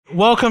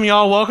Welcome,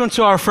 y'all. Welcome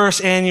to our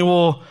first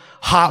annual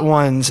Hot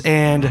Ones.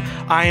 And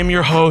I am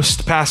your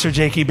host, Pastor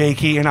Jakey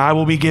Bakey, and I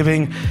will be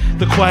giving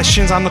the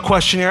questions. I'm the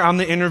questionnaire. I'm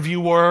the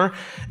interviewer.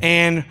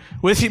 And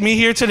with me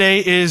here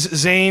today is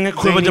Zane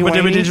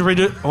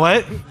Quebedeaux.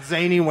 What?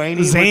 Zany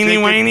Waney. Zany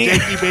Waney.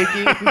 Jakey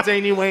Bakey.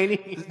 Zany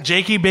Waney.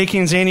 Jakey Bakey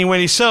and Zany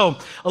Waney. So,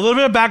 a little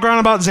bit of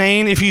background about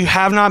Zane. If you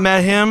have not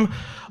met him,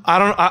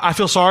 I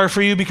feel sorry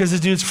for you because this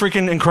dude's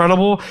freaking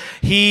incredible.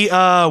 We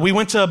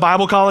went to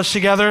Bible college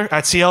together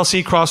at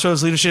CLC,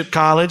 Crossroads Leadership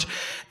College.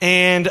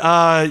 And,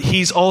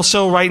 he's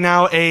also right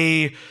now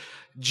a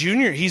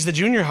junior. He's the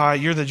junior high.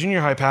 You're the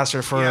junior high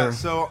pastor for. Yeah,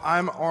 so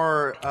I'm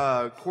our,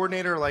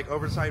 coordinator,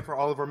 oversight for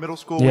all of our middle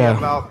school. Yeah. We have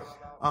about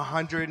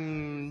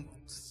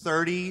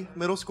 130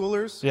 middle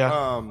schoolers.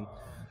 Yeah.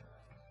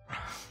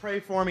 Pray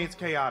for me, it's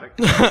chaotic.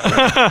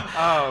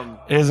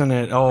 Isn't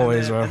it?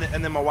 Always, bro.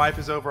 And then my wife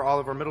is over all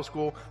of our middle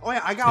school. Oh,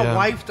 yeah, I got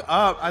wifed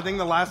up. I think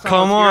the last time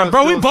Come I was on, here,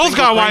 bro. We both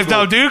got wifed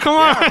up, dude. Come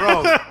on.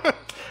 Yeah, bro.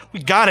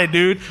 We got it,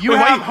 dude. You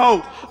have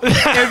hope.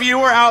 If you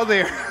were out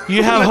there.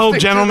 You have hope,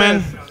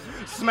 gentlemen.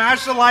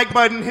 Smash the like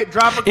button,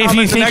 drop a comment. If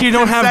you think you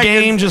don't have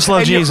game, just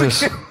love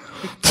Jesus.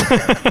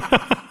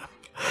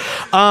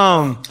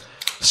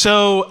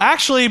 So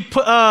actually,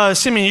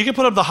 Simeon, you can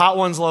put up the Hot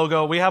Ones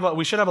logo. We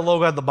should have a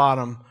logo at the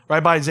bottom,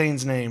 right by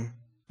Zane's name,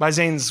 by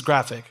Zane's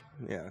graphic.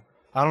 Yeah.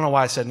 I don't know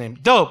why I said name.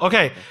 Dope.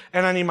 Okay,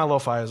 and I need my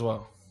lo-fi as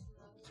well.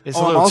 It's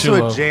a I'm little too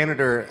also low. a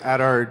janitor at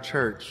our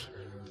church.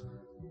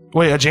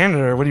 Wait, a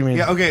janitor? What do you mean?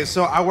 Yeah. Okay.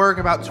 So I work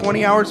about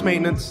 20 hours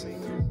maintenance.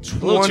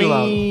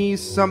 20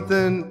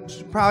 something,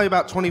 probably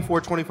about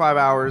 24, 25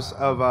 hours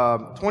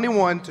of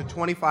 21 to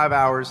 25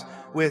 hours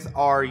with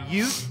our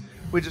youth,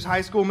 which is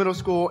high school, middle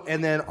school,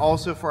 and then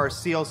also for our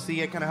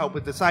CLC, I kind of help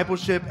with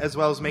discipleship as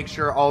well as make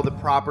sure all the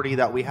property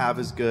that we have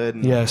is good.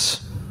 And,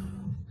 Yes.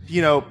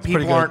 you know,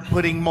 people aren't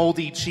putting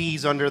moldy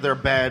cheese under their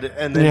bed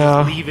and then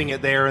just leaving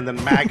it there and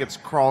then maggots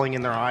crawling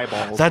in their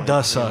eyeballs. That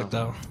does suck,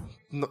 though.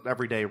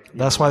 Every day.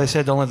 That's why they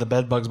said don't let the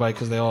bed bugs bite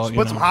because they all.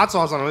 Put some hot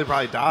sauce on them, they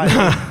probably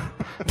die.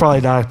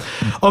 Probably die.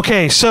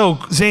 Okay, so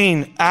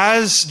Zane,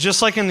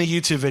 just like in the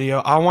YouTube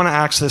video, I want to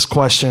ask this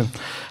question: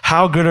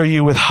 how good are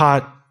you with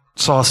hot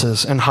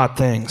sauces and hot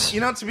things?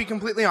 You know, to be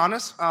completely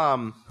honest,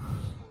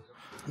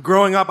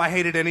 growing up, I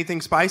hated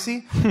anything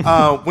spicy.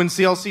 When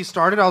CLC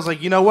started, I was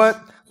like, you know what?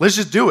 Let's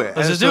just do it.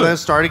 Then I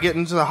started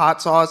getting into the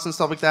hot sauce and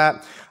stuff like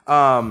that.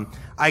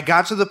 I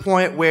got to the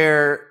point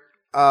where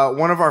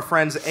one of our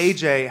friends,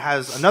 AJ,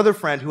 has another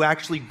friend who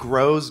actually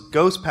grows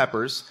ghost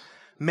peppers.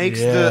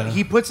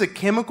 He puts a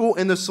chemical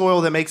in the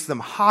soil that makes them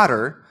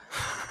hotter,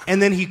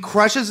 and then he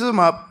crushes them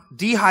up,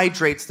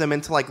 dehydrates them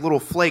into like little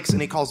flakes, and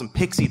he calls them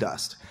pixie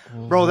dust.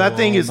 Bro, that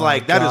thing is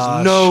that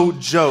is no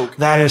joke.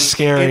 That is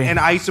scary. And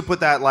I used to put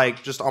that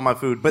just on my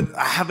food, but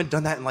I haven't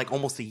done that in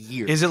almost a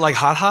year. Is it like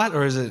hot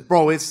or is it?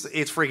 Bro, it's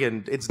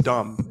freaking, it's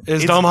dumb.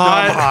 It's dumb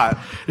hot?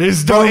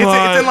 It's dumb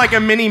hot. It's in like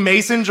a mini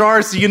mason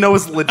jar, so you know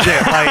it's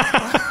legit.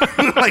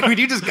 Like when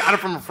you just got it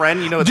from a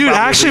friend, you know it's Dude,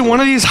 actually, legit. one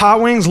of these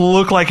hot wings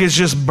look like it's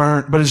just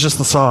burnt, but it's just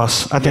the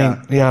sauce. I think.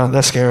 Yeah,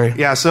 that's scary.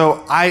 Yeah,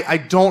 so I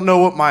don't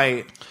know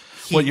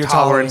what your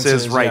tolerance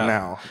is right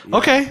now. Yeah.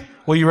 Okay.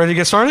 Well, you ready to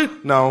get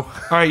started? No. All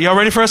right, y'all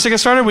ready for us to get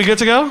started? We good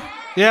to go?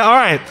 Yeah, all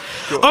right.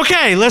 Cool.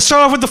 Okay, let's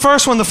start off with the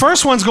first one. The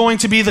first one's going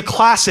to be the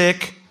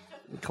classic.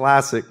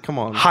 Classic, come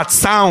on. Hot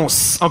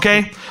sauce,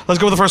 okay? Let's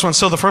go with the first one.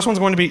 So the first one's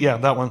going to be,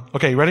 that one.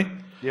 Okay, you ready?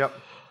 Yep.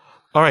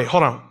 All right,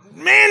 hold on.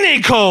 Man, they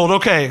cold.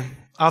 Okay.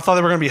 I thought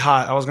they were going to be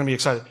hot. I was going to be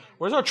excited.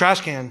 Where's our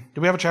trash can? Do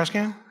we have a trash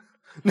can?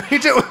 No,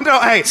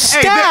 hey,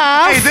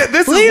 Staff,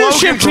 this is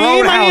leadership Logan's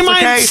team,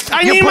 Roadhouse,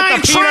 I need my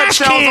trash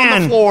can.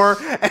 On the floor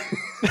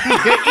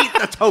and you eat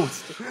the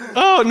toast.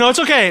 Oh, no, it's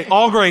okay.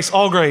 All grace.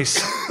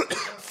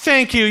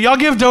 Thank you. Y'all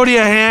give Dodie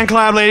a hand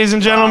clap, ladies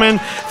and gentlemen.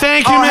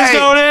 Thank you, Miss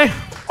Dodie.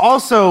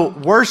 Also,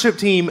 worship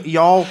team,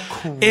 y'all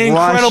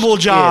incredible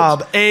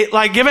job. Give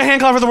a hand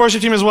clap for the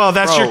worship team as well.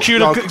 That's your cue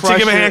to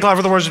give a hand clap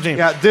for the worship team.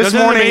 Yeah, this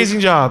morning, an amazing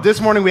job. This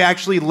morning we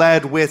actually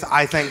led with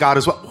I Thank God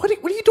as well. What are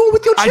you doing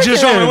with your chicken? I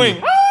just dropped my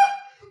wing.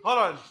 Hold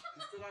on.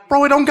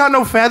 Bro, it don't got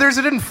no feathers.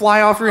 It didn't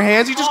fly off your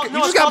hands. You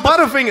just got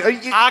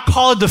butterfinger. I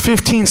call it the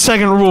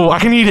 15-second rule. I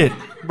can eat it.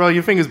 Bro,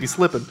 your fingers be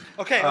slipping.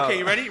 Okay,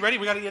 you ready?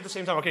 We got to eat at the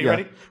same time. Okay, you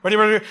ready?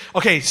 Ready?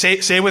 Okay, say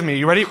it with me.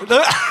 You ready?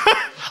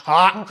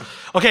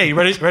 Okay, you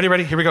ready?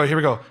 Here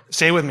we go.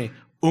 Say it with me.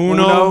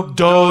 Uno,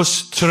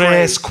 dos,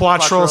 tres,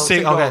 cuatro,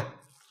 cinco. Okay.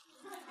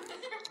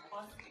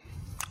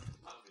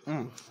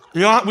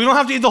 We don't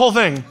have to eat the whole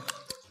thing.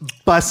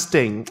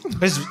 Busting.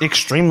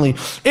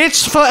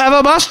 It's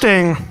forever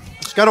busting.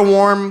 It's got a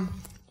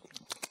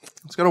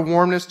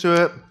warmness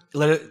to it.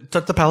 Let it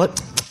touch the palate.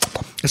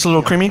 It's a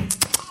little creamy,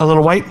 a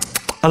little white,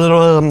 a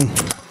little.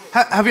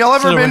 Have y'all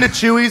ever been to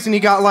Chewy's and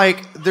you got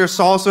their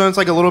salsa and it's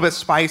a little bit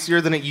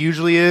spicier than it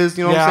usually is?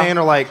 You know what I'm saying?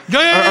 Or or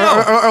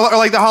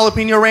the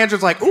jalapeno ranch.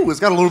 It's ooh, it's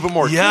got a little bit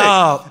more.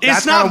 Yeah,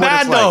 it's not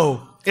bad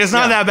though. It's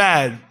not that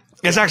bad.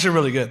 It's actually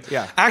really good.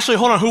 Yeah. Actually,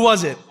 hold on. Who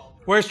was it?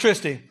 Where's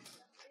Tristy?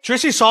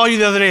 Tristy saw you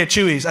the other day at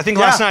Chewy's. I think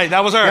last night.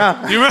 That was her.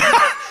 Yeah. You remember?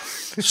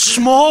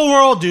 Small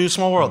world, dude.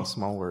 Small world.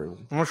 Small world.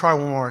 I'm gonna try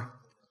one more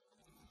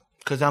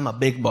because I'm a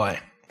big boy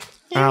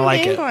and I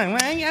like it.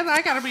 Yeah,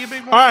 I gotta be a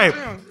big boy.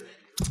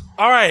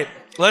 All right.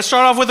 Let's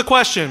start off with a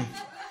question.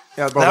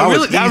 Yeah, bro,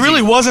 that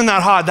really wasn't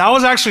that hot. That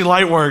was actually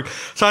light work.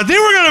 So I think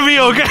we're gonna be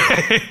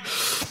okay.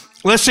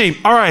 Let's see.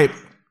 All right.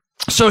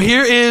 So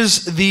here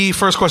is the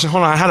first question.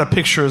 Hold on. I had a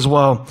picture as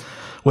well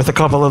with a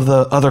couple of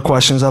the other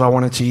questions that I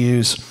wanted to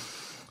use.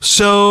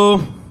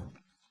 So.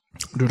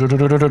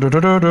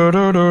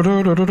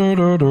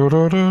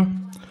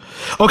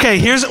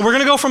 Okay, we're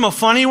gonna go from a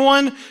funny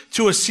one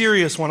to a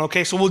serious one.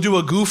 Okay, so we'll do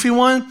a goofy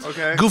one,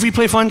 goofy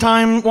play fun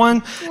time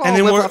one, and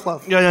then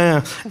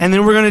and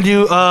then we're gonna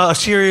do a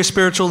serious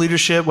spiritual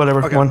leadership,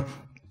 whatever one.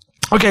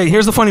 Okay,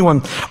 here's the funny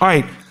one. All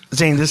right,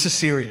 Zane, this is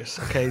serious.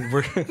 Okay,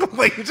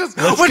 wait, which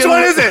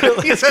one is it?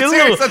 You said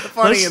serious, that's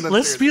funny.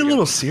 Let's be a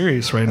little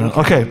serious right now.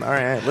 Okay, all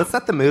right, let's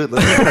set the mood.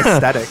 Let's make it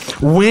aesthetic.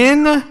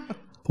 When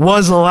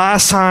was the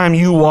last time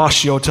you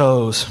washed your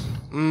toes?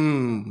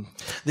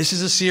 This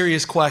is a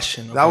serious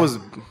question. Okay?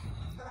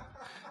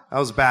 That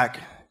was back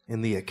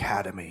in the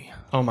academy.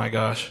 Oh my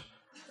gosh.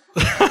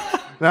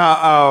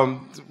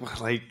 Now,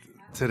 like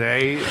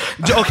today.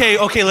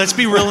 Okay. Let's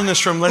be real in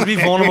this room. Let's be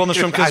vulnerable in this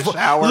room. Because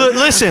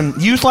listen,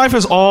 youth life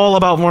is all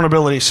about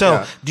vulnerability.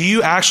 So, do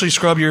you actually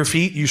scrub your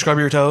feet? You scrub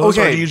your toes,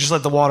 or do you just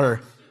let the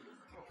water?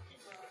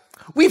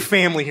 We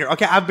family here.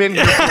 Okay, I've been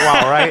here for a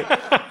while, right?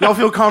 Y'all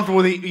feel comfortable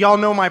with it. Y'all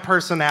know my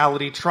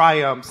personality,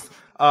 triumphs,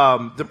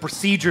 the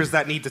procedures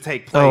that need to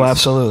take place. Oh,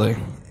 absolutely.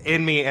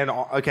 In me and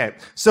all. Okay.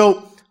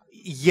 So,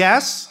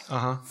 yes,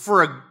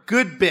 for a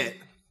good bit.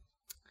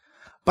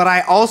 But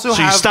I also have...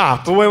 So you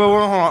stopped. Wait,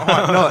 hold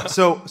on. No,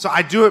 so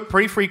I do it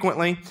pretty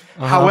frequently.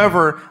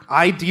 However,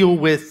 I deal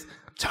with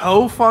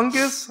toe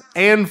fungus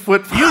and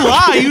foot fungus. You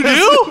lie, you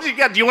do?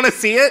 Yeah, do you want to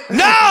see it?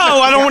 No,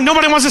 I don't.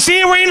 Nobody wants to see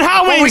it. We're eating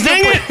hot wings,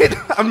 dang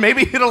it.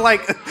 Maybe it'll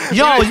like...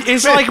 Yo,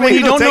 it's like when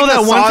you don't know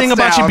that one thing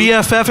about your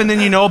BFF and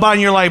then you know about it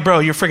and you're like, bro,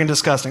 you're freaking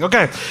disgusting.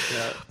 Okay.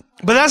 Yeah.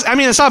 But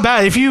it's not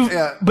bad. If you,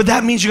 but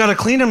that means you got to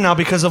clean them now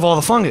because of all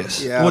the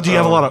fungus. Yeah. Well, do you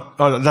have a lot of?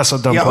 Oh, that's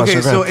a dumb question.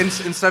 Okay, so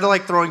instead of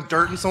like throwing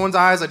dirt in someone's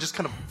eyes, I just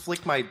kind of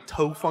flick my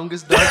toe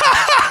fungus dust.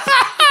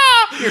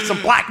 Here's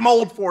some black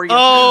mold for you.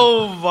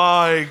 Oh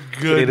my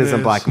goodness! It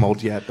isn't black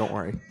mold yet. Don't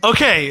worry.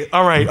 Okay.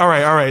 All right.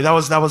 That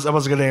was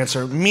a good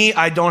answer. Me,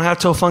 I don't have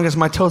toe fungus.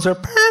 My toes are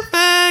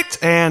perfect,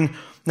 and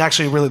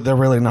actually, they're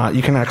really not.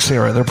 You can ask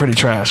Sarah. They're pretty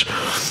trash.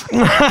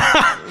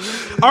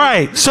 All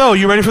right, so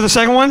you ready for the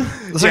second one?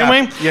 The second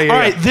wing? Yeah. All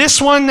right, this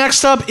one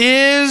next up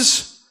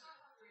is...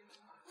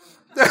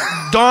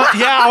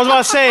 I was about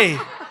to say,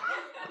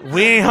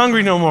 we ain't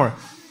hungry no more.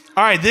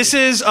 All right, this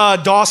is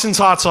Dawson's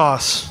hot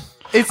sauce.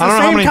 It's the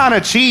same kind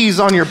of cheese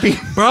on your beef.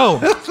 Bro.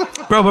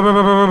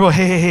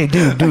 Hey,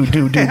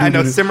 dude. I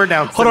know, simmer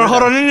down. Hold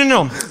on,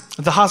 no.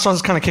 The hot sauce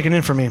is kind of kicking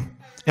in for me.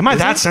 Am I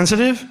that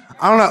sensitive?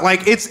 I don't know,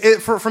 like,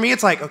 for me,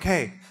 it's like,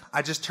 okay,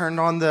 I just turned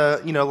on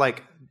the,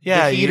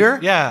 the heater.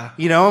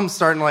 I'm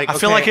starting like. I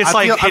feel like it's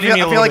like hitting me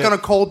a little bit. I feel like on a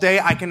cold day,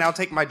 I can now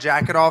take my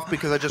jacket off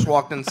because I just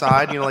walked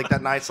inside. Like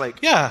that nice like.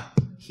 Yeah.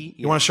 Heat.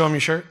 You want to show him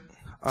your shirt?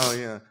 Oh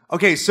yeah.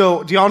 Okay,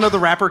 so do y'all know the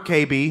rapper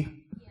KB?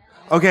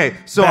 Okay,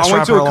 so I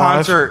went to a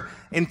concert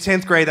in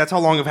 10th grade. That's how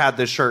long I've had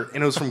this shirt,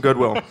 and it was from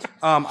Goodwill.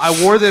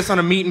 I wore this on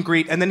a meet and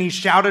greet, and then he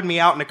shouted me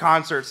out in a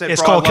concert. Said,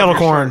 "It's called kettle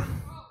corn."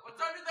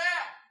 What's under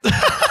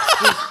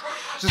that?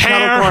 Just hair.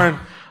 Kettle corn.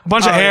 A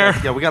bunch of hair.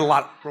 Yeah, we got a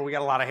lot. Bro, we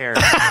got a lot of hair.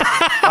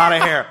 A lot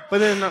of hair. But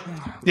then,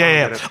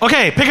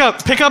 Okay, pick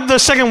up the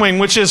second wing,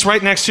 which is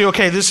right next to.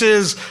 Okay, this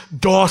is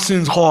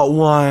Dawson's hot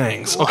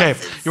wings. Okay,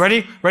 you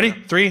ready? Ready?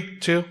 3,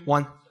 2,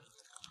 1.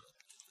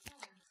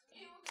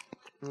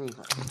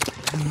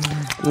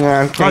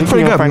 Yeah,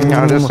 pretty good.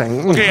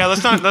 Okay, yeah,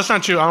 let's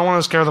not chew. I don't want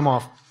to scare them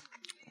off.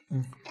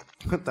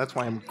 That's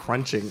why I'm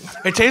crunching.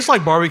 It tastes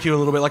like barbecue a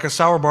little bit, like a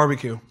sour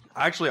barbecue.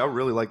 Actually, I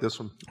really like this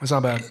one. It's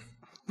not bad.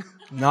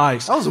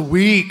 Nice. That was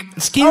weak.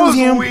 Excuse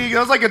you. Weak. That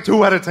was like a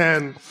 2 out of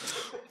 10.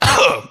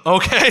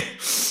 Okay.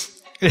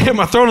 It hit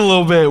my throat a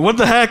little bit. What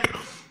the heck?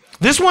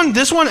 This one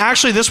is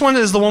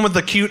the one with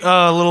the cute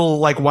little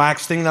like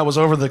wax thing that was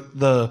over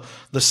the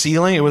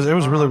ceiling. It was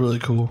really, really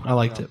cool. I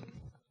liked it.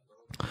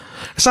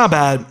 It's not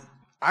bad.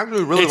 I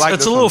actually really like this one.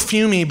 It's a little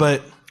fumey,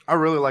 but I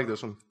really like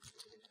this one.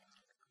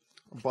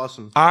 I'm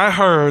busting. I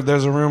heard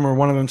there's a rumor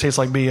one of them tastes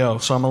like BO,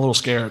 so I'm a little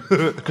scared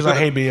because I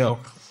hate BO.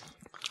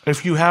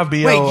 If you have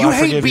BO, wait, you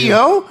hate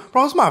BO?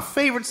 Bro, it's my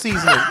favorite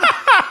seasoning.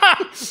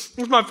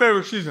 It's my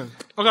favorite seasoning.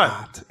 Okay.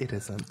 Not, it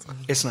isn't.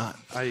 It's not.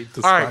 I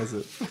despise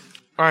it.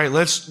 All right,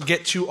 let's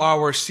get to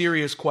our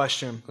serious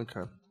question.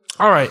 Okay.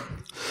 All right.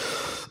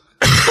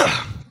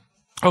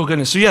 Oh,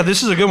 goodness. So, yeah,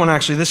 this is a good one,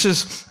 actually. This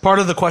is part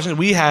of the question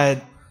we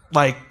had,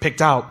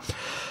 picked out.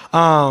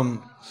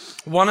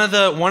 One of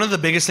the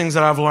biggest things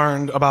that I've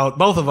learned about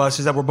both of us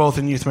is that we're both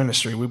in youth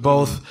ministry. We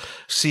both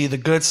see the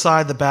good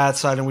side, the bad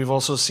side, and we've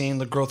also seen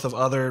the growth of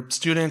other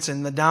students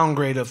and the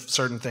downgrade of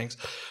certain things.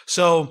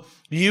 So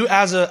you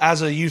as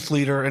a youth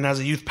leader and as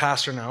a youth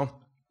pastor now,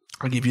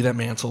 I'll give you that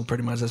mantle.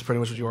 Pretty much, that's pretty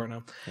much what you are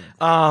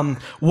now.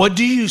 What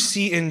do you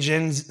see in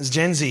Gen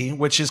Z,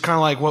 which is kind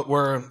of like what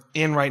we're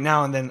in right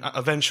now, and then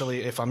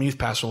eventually, if I'm youth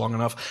pastor long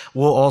enough,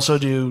 we'll also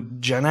do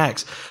Gen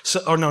X.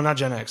 So, or no, not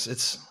Gen X.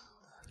 It's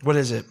what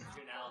is it?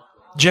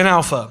 Gen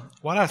Alpha.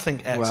 Why did I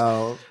think X?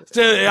 Well,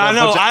 I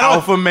know. I don't.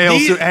 Alpha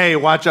males. Hey,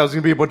 watch out! There's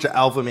gonna be a bunch of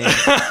alpha males.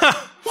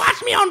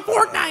 Watch me on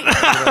Fortnite.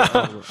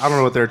 I don't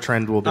know what their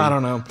trend will be. I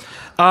don't know.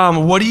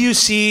 What do you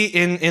see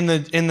in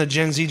the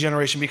Gen Z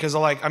generation? Because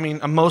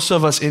most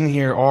of us in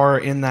here are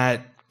in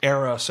that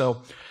era.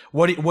 So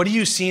what do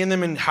you see in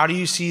them, and how do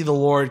you see the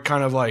Lord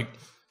kind of like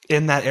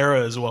in that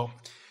era as well?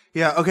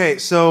 Yeah. Okay.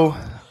 So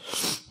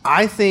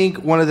I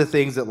think one of the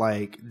things that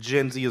like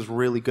Gen Z is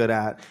really good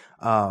at,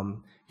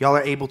 y'all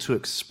are able to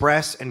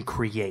express and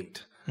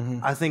create. Mm-hmm.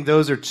 I think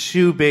those are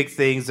two big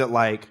things that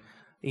like,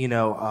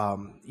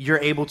 you're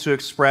able to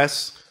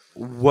express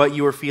what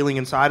you are feeling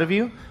inside of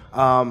you.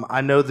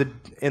 I know that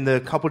in the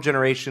couple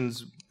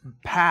generations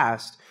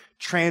past,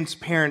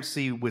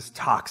 transparency was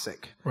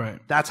toxic. Right.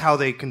 That's how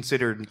they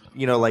considered,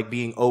 like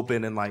being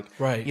open and like,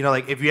 right.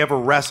 Like if you ever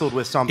wrestled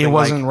with something, it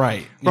wasn't like,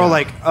 right. Bro,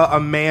 like a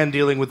man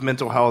dealing with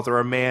mental health, or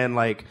a man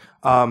like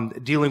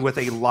dealing with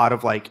a lot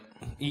of like,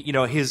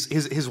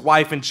 his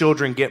wife and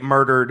children get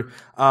murdered,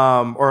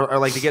 or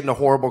like they get in a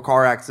horrible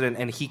car accident,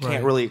 and he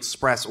can't really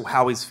express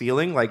how he's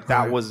feeling. Like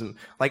that wasn't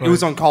like it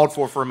was uncalled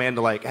for a man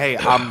to like, hey,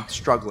 I'm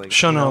struggling.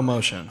 Show no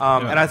emotion.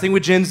 And I think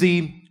with Gen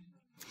Z,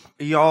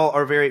 y'all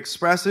are very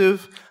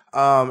expressive.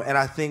 And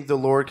I think the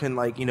Lord can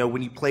like,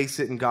 when you place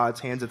it in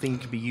God's hands, I think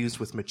it can be used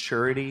with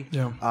maturity.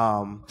 Yeah.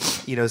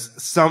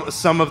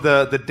 Some of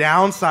the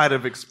downside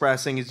of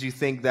expressing is you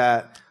think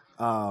that,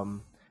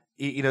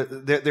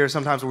 there are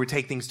sometimes where we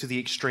take things to the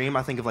extreme.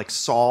 I think of like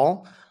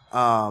Saul.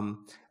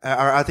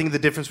 I think the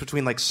difference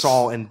between like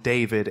Saul and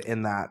David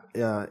in that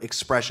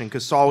expression,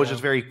 because Saul was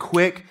just very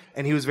quick,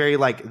 and he was very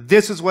like,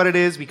 this is what it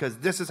is because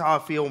this is how I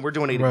feel, and we're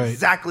doing it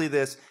exactly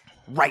this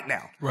right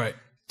now. Right.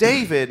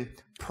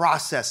 David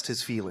processed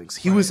his feelings.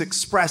 He was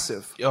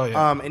expressive. Oh,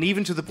 yeah. And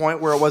even to the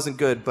point where it wasn't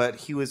good, but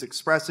he was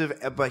expressive,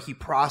 but he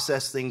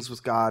processed things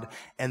with God,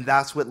 and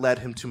that's what led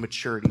him to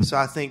maturity. So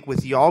I think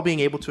with y'all being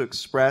able to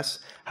express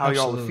how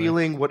y'all are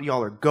feeling, what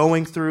y'all are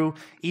going through,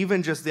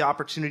 even just the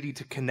opportunity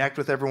to connect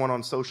with everyone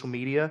on social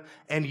media,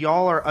 and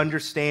y'all are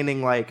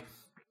understanding like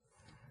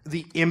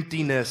the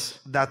emptiness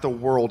that the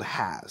world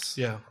has.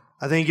 Yeah.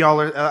 I think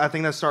I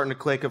think that's starting to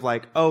click of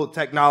like, oh,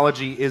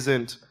 technology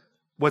isn't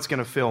what's going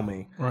to fill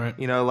me. Right.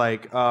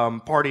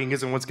 Partying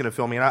isn't what's going to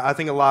fill me. And I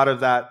think a lot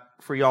of that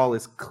for y'all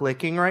is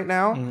clicking right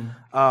now.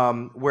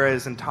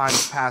 Whereas in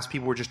times past,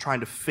 people were just trying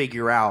to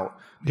figure out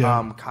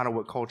kind of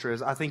what culture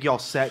is. I think y'all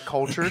set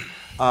culture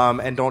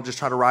and don't just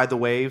try to ride the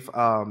wave.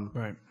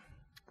 Right.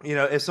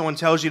 If someone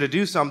tells you to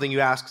do something,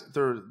 you ask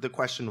the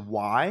question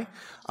why,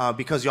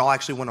 because y'all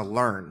actually want to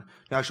learn.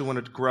 You actually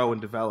want to grow and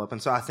develop. And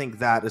so I think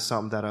that is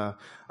something that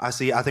I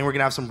see. I think we're going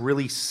to have some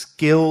really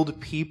skilled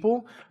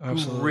people who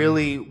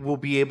really will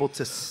be able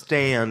to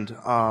stand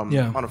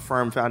on a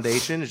firm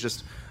foundation. It's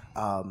just,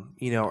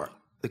 the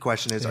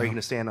question is, are you going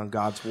to stand on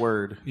God's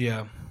word?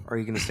 Yeah. Or are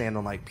you going to stand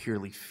on like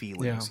purely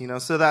feelings?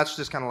 So that's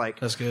just kind of like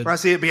that's good. Where I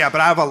see it. But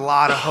I have a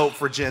lot of hope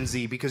for Gen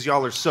Z because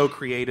y'all are so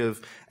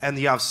creative and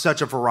you have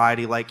such a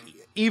variety. Like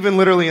even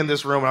literally in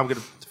this room, and I'm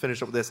going to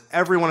finish up with this.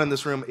 Everyone in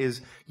this room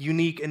is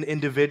unique and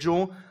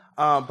individual.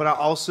 But I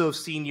also have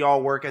seen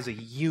y'all work as a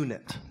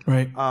unit.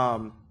 Right.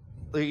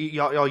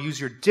 Y'all use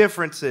your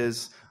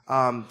differences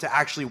to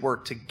actually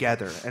work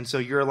together, and so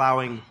you're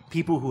allowing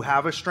people who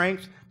have a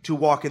strength to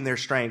walk in their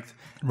strength.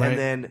 Right. And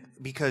then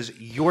because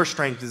your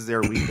strength is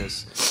their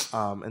weakness,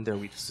 and their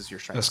weakness is your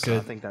strength. That's good. So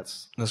I think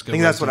that's good. I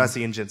think that's what I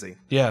see in Gen Z.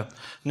 Yeah.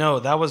 No,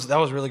 that was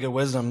really good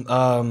wisdom.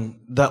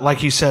 That,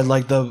 like you said,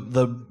 like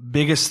the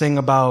biggest thing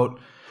about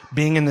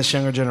being in this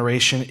younger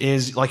generation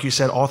is, like you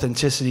said,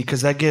 authenticity,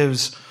 because that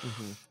gives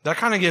that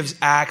kind of gives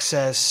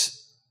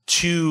access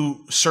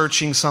to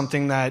searching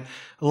something that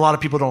a lot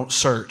of people don't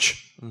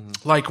search.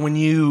 Like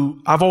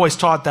I've always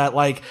taught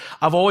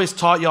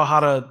y'all how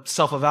to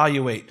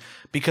self-evaluate.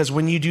 Because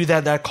when you do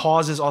that, that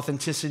causes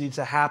authenticity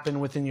to happen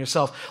within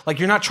yourself. Like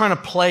you're not trying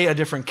to play a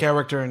different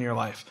character in your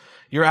life.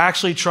 You're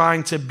actually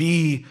trying to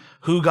be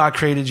who God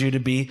created you to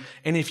be.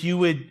 And if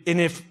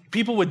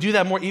people would do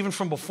that more even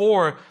from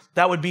before,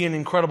 that would be an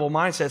incredible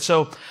mindset.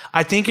 So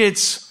I think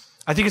it's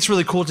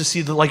really cool to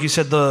see like you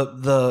said,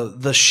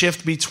 the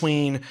shift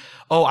between,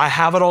 oh, I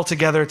have it all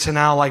together to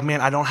now like,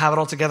 man, I don't have it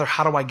all together.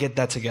 How do I get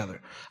that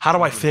together? How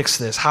do I fix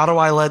this? How do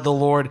I let the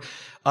Lord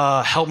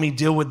help me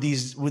deal with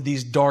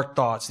these dark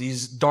thoughts,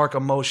 these dark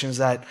emotions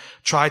that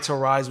try to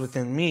rise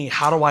within me?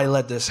 How do I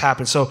let this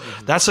happen? So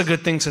that's a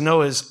good thing to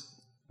know, is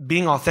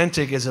being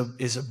authentic is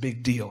a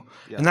big deal.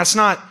 Yeah. And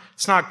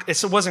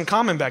it wasn't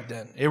common back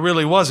then. It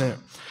really wasn't.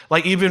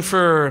 Like even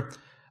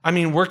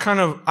I'm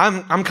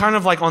kind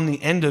of like on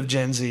the end of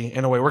Gen Z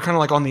in a way. We're kind of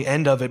like on the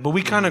end of it, but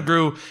we kind of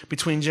grew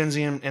between Gen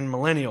Z and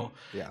millennial.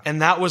 Yeah.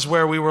 And that was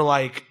where we were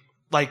like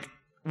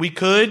we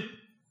could,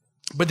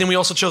 but then we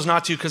also chose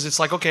not to, because it's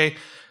like, okay,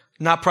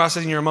 not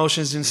processing your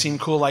emotions didn't seem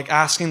cool. Like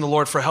asking the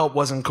Lord for help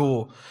wasn't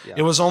cool. Yeah.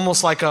 It was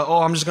almost like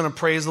I'm just going to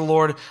praise the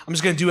Lord. I'm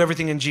just going to do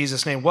everything in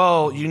Jesus' name.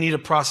 Well, you need to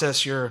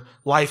process your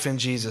life in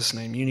Jesus'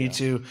 name. You need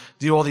to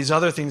do all these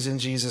other things in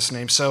Jesus'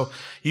 name. So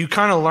you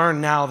kind of learn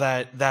now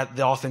that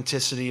the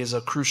authenticity is a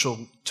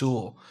crucial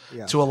tool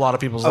to a lot of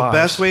people's lives. The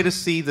best way to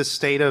see the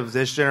state of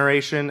this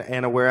generation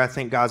and where I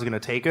think God's going to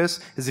take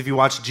us is if you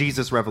watch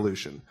Jesus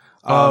Revolution.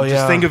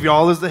 Just think of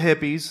y'all as the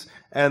hippies.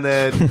 And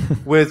then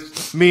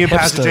with me and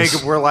Pastor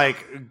Jacob, we're like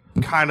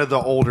kind of the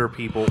older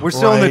people. We're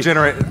still in the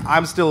generation.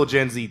 I'm still a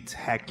Gen Z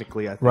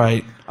technically, I think.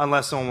 Right.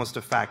 Unless someone wants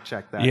to fact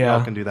check that.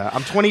 Y'all can do that.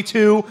 I'm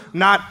 22,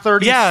 not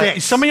 36. Yeah,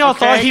 some of y'all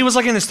thought he was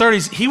like in his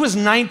 30s. He was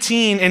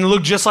 19 and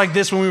looked just like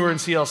this when we were in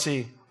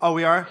CLC. Oh,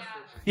 we are?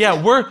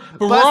 Yeah, we're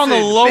on the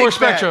lower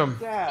spectrum.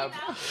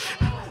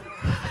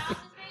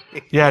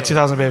 Yeah,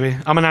 2000, baby.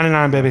 I'm a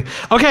 99, baby.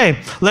 Okay,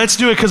 let's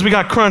do it because we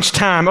got crunch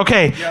time.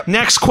 Okay,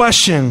 Next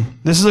question.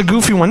 This is a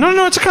goofy one.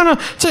 No, it's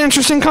it's an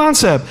interesting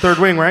concept. Third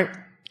wing, right?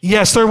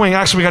 Yes, third wing.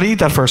 Actually, we got to eat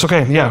that first.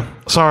 Okay, yeah.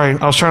 Sorry,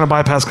 I was trying to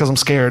bypass because I'm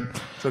scared.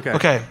 It's okay.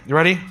 Okay, you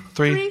ready?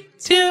 3,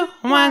 2,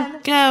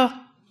 1, go.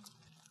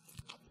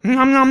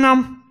 Nom, nom,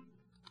 nom.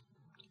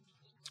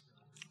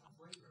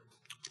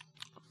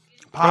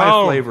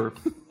 Pie flavor.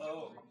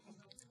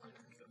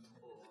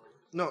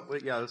 No,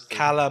 wait, yeah.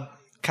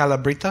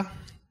 Calabrita?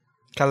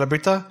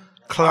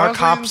 Clark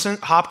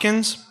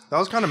Hopkins? That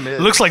was kind of mid.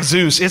 Looks like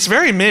Zeus. It's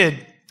very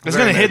mid. It's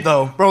going to hit,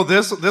 though. Bro,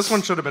 this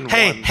one should have been one.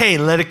 Hey,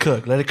 let it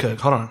cook.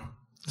 Hold on.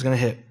 It's going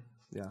to hit.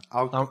 Yeah.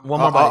 One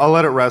more bite. I'll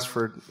let it rest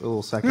for a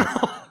little second.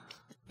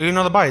 Did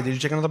another bite? Did you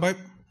take another bite?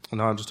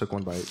 No, I just took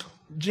one bite.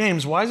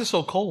 James, why is it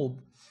so cold?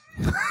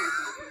 Why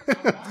is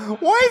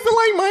it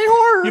like my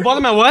heart? You bought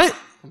them at what?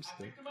 I'm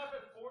sick.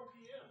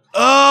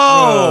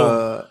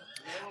 Oh!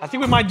 I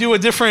think we might do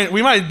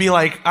we might be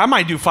like, I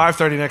might do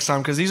 5:30 next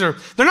time because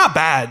they're not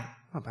bad.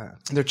 Not bad.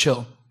 They're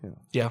chill.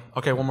 Yeah.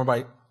 Okay, one more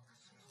bite.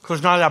 Because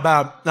it's not that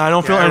bad. No, I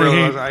don't feel any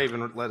heat. I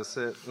even let it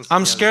sit.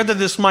 I'm scared that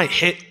this might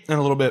hit in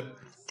a little bit.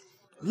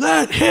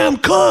 Let him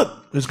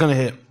cook. It's going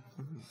to hit.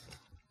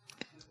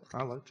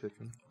 I like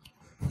chicken.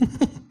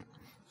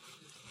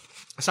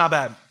 It's not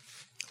bad.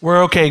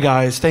 We're okay,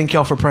 guys. Thank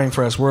y'all for praying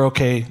for us. We're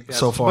okay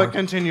so far. But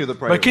continue the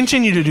prayer. But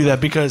continue to do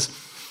that because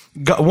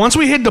once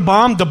we hit the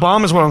bomb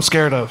is what I'm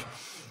scared of.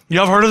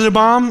 Y'all have heard of the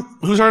bomb?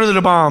 Who's heard of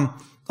the bomb?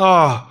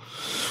 Oh.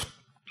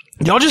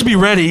 Y'all just be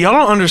ready. Y'all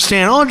don't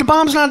understand. Oh, the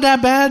bomb's not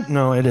that bad.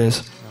 No, it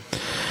is.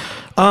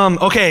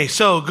 Okay,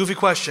 so goofy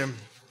question.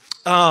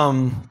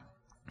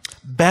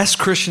 Best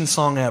Christian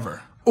song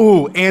ever.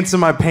 Ooh, Ants in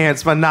My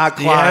Pants by Not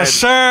Clyde.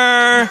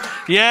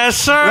 Yes,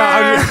 sir.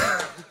 No,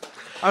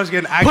 I was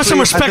getting put some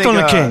respect on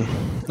the king.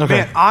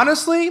 Okay. Man,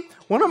 honestly,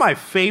 one of my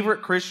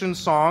favorite Christian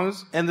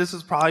songs, and this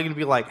is probably going to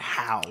be like,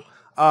 how?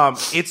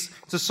 It's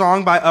a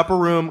song by Upper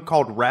Room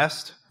called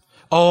Rest.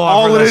 Oh,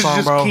 all it is song,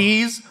 just bro.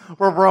 keys,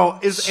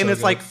 and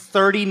it's like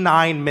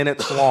 39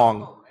 minutes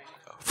long.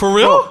 For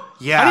real? Bro,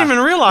 yeah. I didn't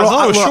even realize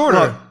it was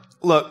shorter.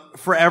 Look,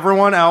 for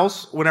everyone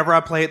else, whenever I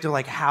play it, they're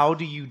like, how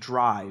do you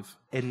drive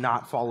and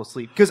not fall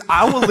asleep? Because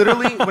I will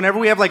literally, whenever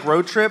we have like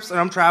road trips and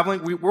I'm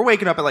traveling, we're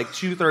waking up at like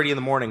 2:30 in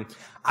the morning.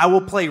 I will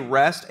play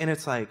Rest, and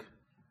it's like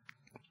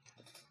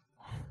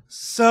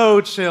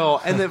so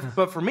chill. And then,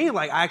 but for me,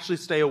 like I actually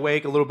stay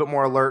awake, a little bit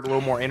more alert, a little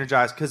more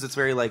energized because it's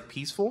very like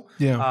peaceful.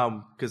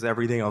 Yeah. Because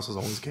everything else is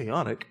always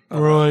chaotic.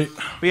 Right.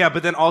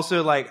 But then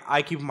also like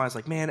I keep in mind,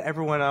 like, man,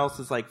 everyone else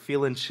is like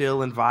feeling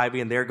chill and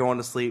vibey, and they're going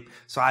to sleep,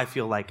 so I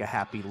feel like a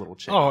happy little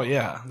chick. Oh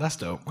yeah, that's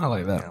dope. I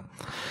like that,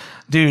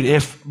 dude.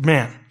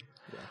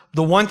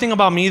 The one thing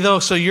about me though,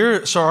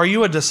 are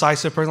you a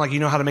decisive person? Like you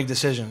know how to make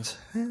decisions?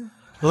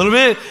 A little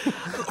bit.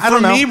 I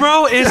don't know. For me,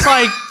 bro, it's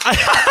like.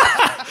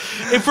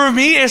 For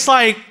me, it's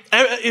like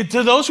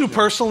to those who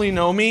personally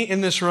know me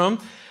in this room,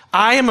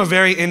 I am a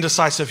very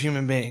indecisive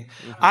human being.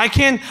 I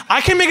can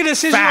make a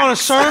decision on a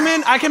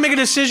sermon. I can make a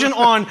decision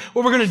on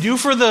what we're going to do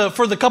for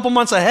the couple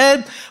months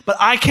ahead, but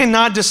I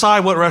cannot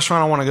decide what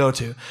restaurant I want to go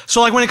to.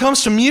 So like when it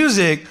comes to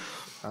music,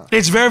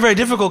 it's very, very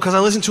difficult because I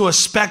listen to a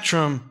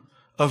spectrum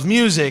of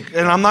music,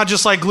 and I'm not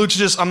just like glued to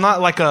just. I'm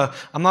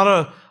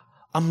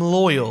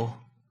loyal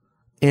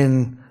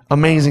in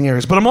amazing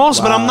areas, but I'm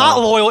not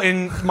loyal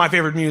in my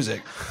favorite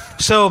music.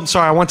 So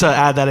sorry, I want to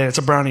add that in. It's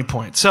a brownie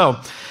point. So,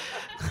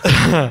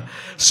 I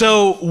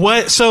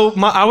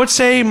would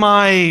say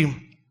my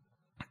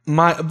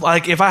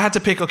like if I had to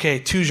pick,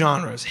 two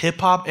genres, hip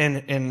hop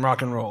and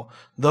rock and roll,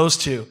 those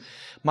two.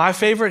 My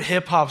favorite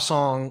hip hop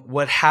song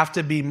would have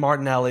to be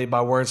Martinelli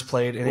by Words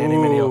Played and Andy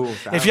Mineo.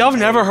 If y'all have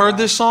never heard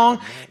this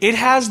song, it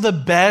has the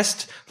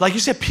best, like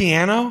you said,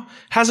 piano,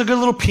 has a good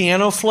little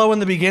piano flow in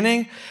the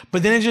beginning,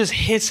 but then it just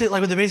hits it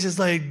like with the bass, it's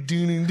like doo.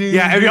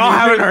 Yeah, if y'all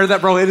haven't heard that,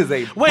 bro, it is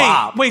a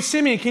bop. Wait,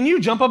 Simeon, can you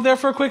jump up there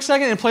for a quick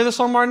second and play the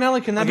song Martinelli?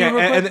 Can that be real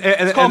quick?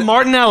 It's called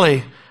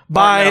Martinelli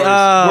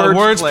by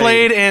Words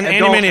Played and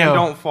Andy Mineo. And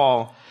Don't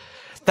Fall.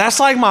 That's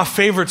like my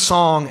favorite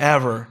song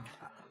ever.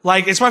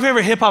 Like, it's my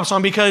favorite hip-hop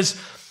song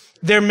because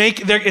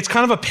It's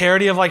kind of a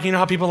parody of like, you know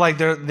how people like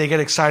they get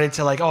excited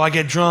to like, oh, I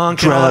get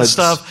drunk and all that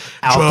stuff.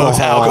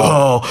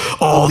 Alcohol,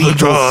 all the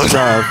drugs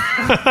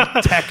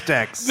stuff. Tech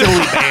decks,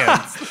 silly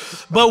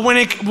bands. But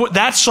when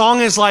that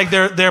song is like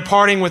they're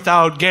partying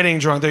without getting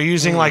drunk. They're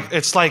using like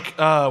it's like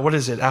what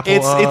is it? Apple.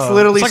 It's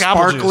literally like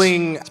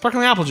sparkling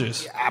apple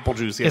juice. Yeah, apple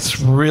juice. Yeah. It's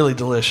really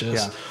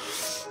delicious. Yeah.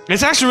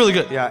 It's actually really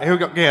good. Yeah, here we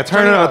go. Yeah,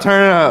 turn it up.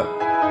 Turn it up.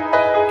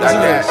 Listen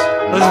to this.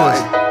 Listen to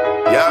this.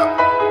 Yeah.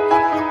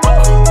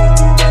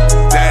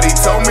 Daddy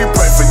told me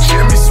pray for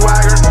Jimmy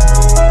Swagger.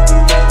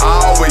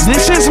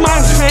 This is my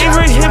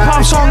favorite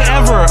hip-hop song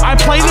ever. I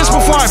play this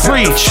before I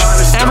preach.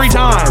 Every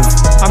time.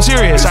 I'm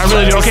serious. I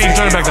really do. Okay, you can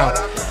turn it back down.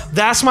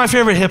 That's my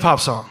favorite hip-hop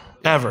song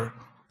ever.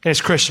 It's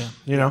Christian,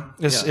 you know?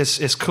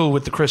 It's cool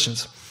with the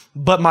Christians.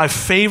 But my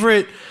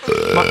favorite...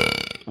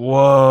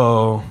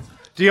 Whoa.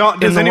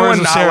 Does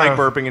anyone not like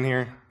burping in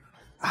here?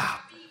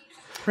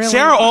 Really?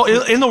 Sarah,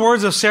 in the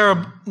words of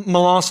Sarah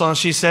Melancon,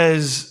 she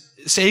says,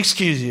 say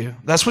excuse you.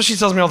 That's what she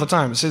tells me all the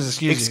time. It says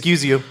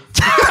excuse you.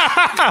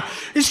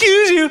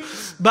 Excuse you.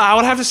 But I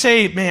would have to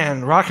say,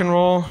 man, rock and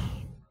roll,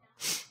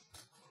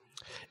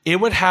 it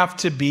would have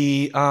to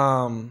be,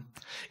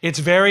 it's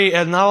very,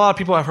 and not a lot of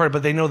people have heard it,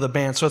 but they know the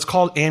band. So it's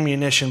called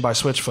Ammunition by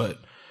Switchfoot.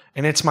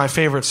 And it's my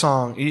favorite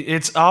song.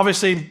 It's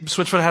obviously,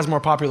 Switchfoot has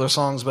more popular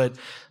songs, but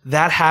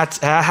that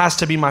has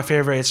to be my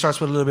favorite. It starts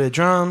with a little bit of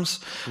drums,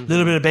 a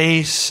little bit of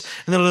bass,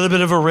 and then a little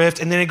bit of a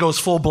riff, and then it goes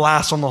full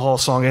blast on the whole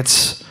song.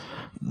 It's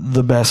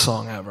the best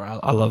song ever.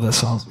 I love this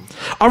song.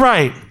 All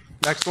right.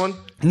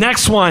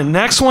 Next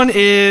one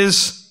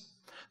is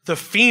the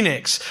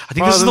Phoenix. I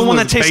think this is the one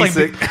that tastes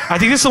basic. I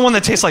think this is the one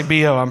that tastes like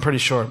BO, I'm pretty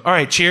sure. All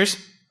right, cheers.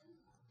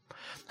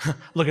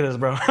 Look at this,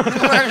 bro.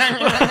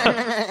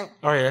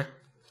 Oh, yeah.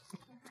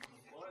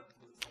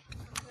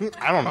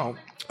 I don't know.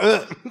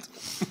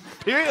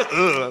 It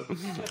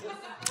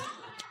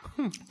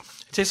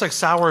tastes like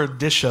sour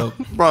dish soap.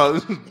 Bro,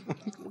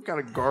 what kind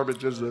of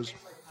garbage is this?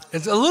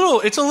 It's a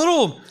little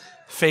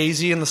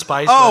phasey in the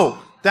spice.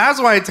 Oh,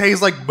 that's why it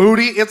tastes like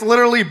booty. It's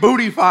literally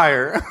booty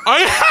fire.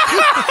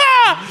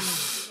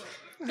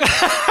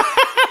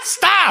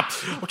 Stop!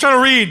 I'm trying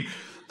to read.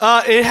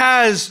 It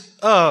has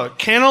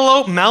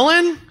cantaloupe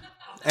melon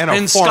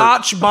and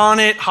Scotch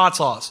bonnet hot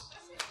sauce.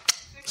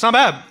 It's not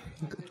bad.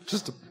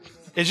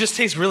 It just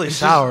tastes really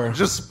sour.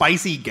 Just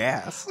spicy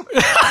gas.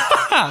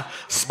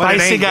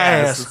 Spicy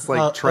gas. It's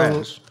like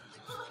trash.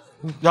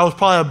 That was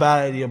probably a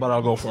bad idea, but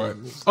I'll go for it.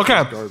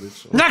 Okay.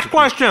 Next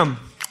question.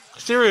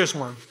 Serious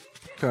one.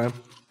 Okay.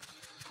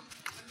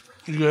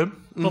 You good?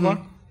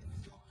 Mm-hmm.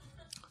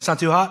 It's not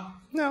too hot?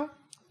 No.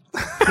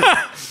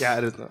 Yeah,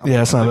 it is.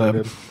 Yeah, it's not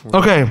bad.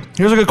 Okay,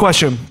 here's a good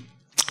question.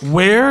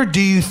 Where do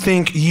you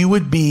think you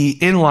would be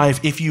in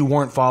life if you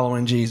weren't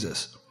following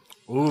Jesus?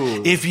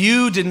 Ooh. If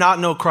you did not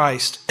know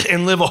Christ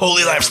and live a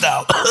holy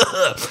lifestyle,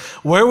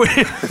 where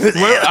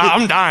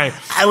I'm dying.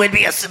 I would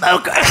be a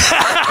smoker.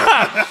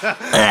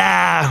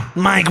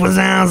 Mike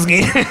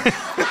Wazowski.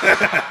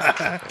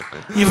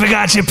 You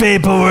forgot your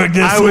paperwork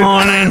this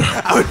morning.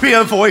 I would be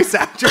a voice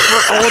actor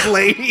for old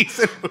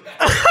ladies.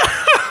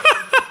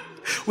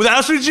 Well,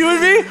 that's what you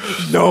would be?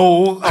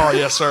 No. Oh,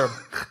 yes, sir.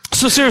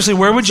 So seriously,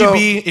 where would you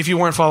be if you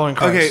weren't following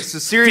Christ? Okay, so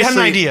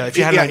seriously, if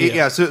you had an idea.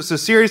 Yeah. So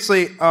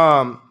seriously, so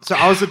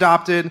I was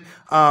adopted.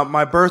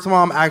 My birth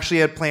mom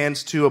actually had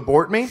plans to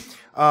abort me.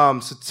 So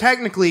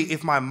technically,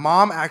 if my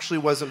mom actually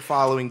wasn't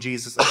following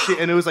Jesus,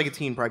 and it was like a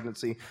teen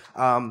pregnancy,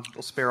 we'll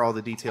spare all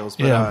the details.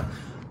 But,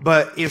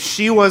 but if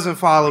she wasn't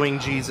following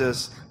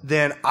Jesus,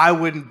 then I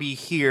wouldn't be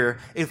here.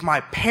 If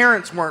my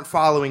parents weren't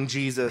following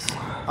Jesus,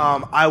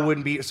 I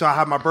wouldn't be. So I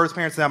have my birth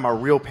parents and I have my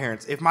real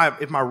parents. If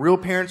my real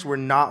parents were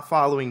not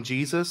following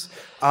Jesus,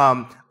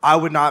 I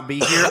would not be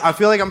here. I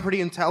feel like I'm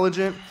pretty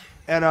intelligent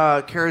and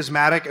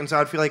charismatic, and so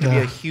I'd feel like I'd be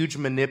a huge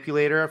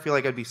manipulator. I feel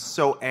like I'd be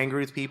so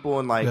angry with people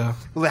and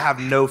really have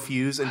no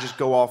fuse and just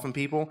go off on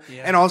people.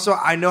 Yeah. And also,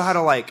 I know how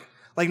to like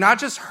not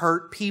just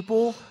hurt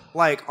people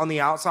like on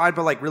the outside,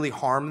 but like really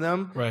harm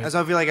them. Right. And so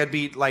I feel like I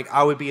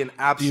would be an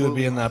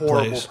absolutely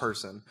horrible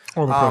person.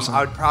 Horrible person.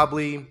 I would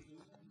probably,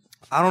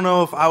 I don't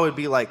know if I would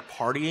be like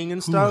partying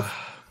and stuff,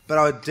 but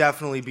I would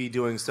definitely be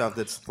doing stuff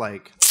that's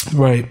like,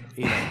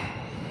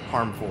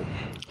 harmful.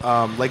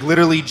 Like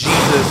literally,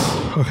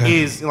 Jesus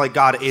is like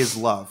God is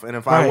love, and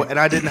if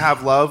I didn't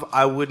have love,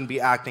 I wouldn't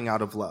be acting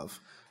out of love.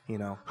 You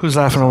know, who's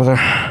laughing over there?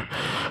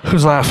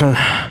 Who's laughing?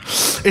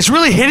 It's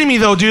really hitting me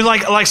though, dude.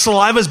 Like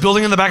saliva's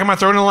building in the back of my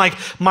throat, and like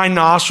my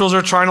nostrils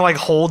are trying to like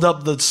hold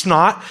up the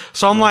snot.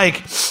 So I'm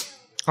like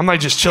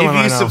just chilling right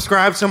now. If you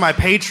subscribe to my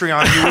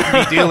Patreon, you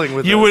wouldn't be dealing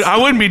with this. I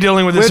wouldn't be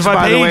dealing with this if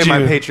I paid you. By the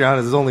way, my Patreon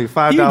is only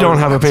 $5. You don't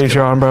have a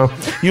Patreon, bro.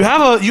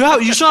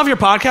 You still have your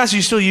podcast?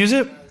 You still use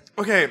it?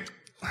 Okay.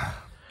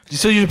 You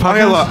still use your podcast?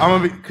 Okay, look,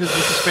 I'm gonna because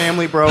this is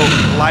family, bro.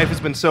 Life has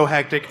been so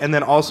hectic, and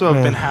then also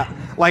I've been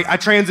I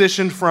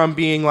transitioned from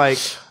being like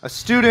a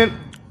student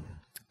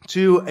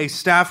to a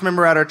staff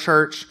member at our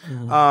church,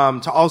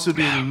 to also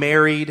being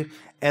married,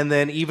 and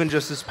then even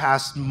just this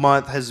past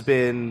month has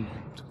been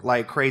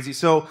like crazy.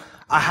 So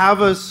I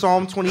have a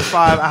Psalm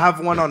 25. I have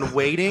one on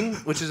waiting,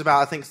 which is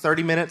about, I think,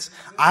 30 minutes.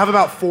 I have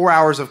about 4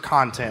 hours of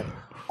content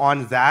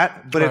on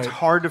that, but it's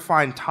hard to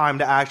find time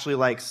to actually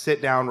like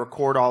sit down,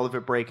 record all of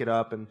it, break it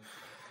up, and.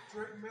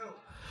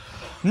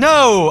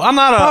 No, I'm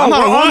not a. Bro, I'm not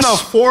we're a on wuss.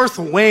 the fourth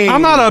wing.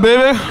 I'm not a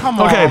baby. Come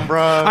on,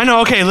 bro. I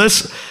know. Okay,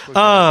 let's.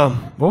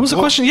 What was the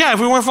question? Yeah, if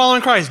we weren't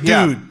following Christ,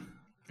 dude.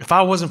 If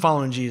I wasn't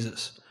following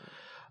Jesus,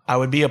 I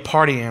would be a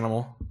party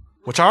animal,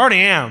 which I already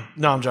am.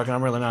 No, I'm joking.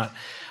 I'm really not.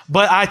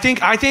 But I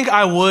think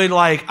I would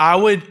like. I'm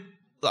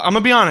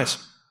gonna be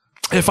honest.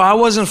 If I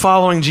wasn't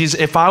following Jesus,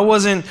 if I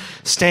wasn't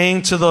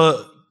staying to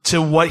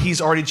what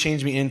He's already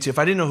changed me into, if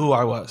I didn't know who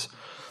I was,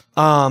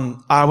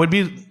 I would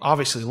be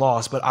obviously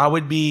lost. But I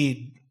would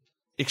be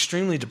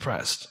extremely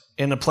depressed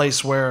in a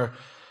place where,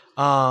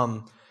 I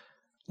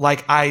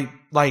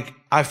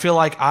feel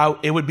like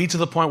it would be to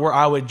the point where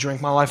I would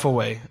drink my life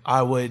away.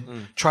 I would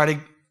try to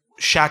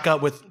shack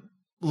up with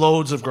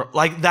loads of girls.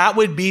 Like that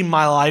would be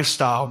my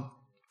lifestyle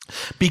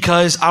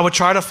because I would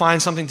try to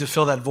find something to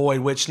fill that void,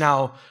 which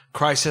now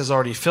Christ has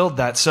already filled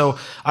that. So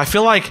I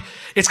feel like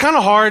it's kind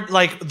of hard.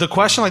 Like the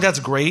question, like that's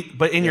great,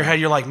 but in your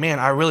head, you're like, man,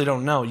 I really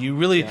don't know. You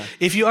really,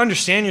 if you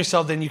understand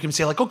yourself, then you can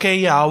say like, okay,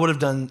 yeah, I would have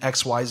done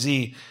X, Y,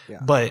 Z,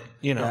 but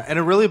you know. Yeah. And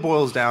it really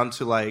boils down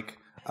to like,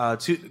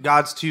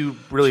 God's two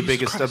really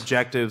biggest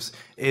objectives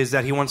is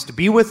that He wants to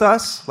be with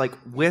us. Like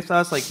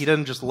He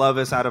doesn't just love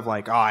us out of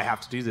like, oh, I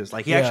have to do this.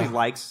 Like He actually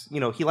likes,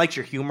 He likes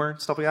your humor,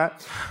 stuff like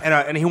that.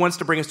 And He wants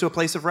to bring us to a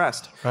place of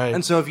rest. Right.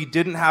 And so if you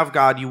didn't have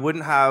God, you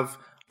wouldn't have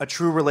a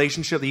true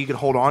relationship that you could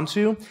hold on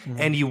to,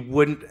 and you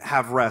wouldn't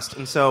have rest.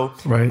 And so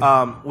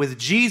with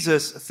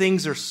Jesus,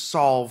 things are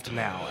solved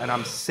now, and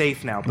I'm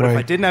safe now. But if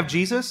I didn't have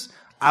Jesus,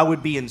 I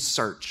would be in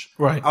search.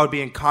 Right. I would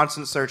be in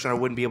constant search, and I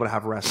wouldn't be able to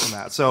have rest in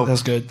that. So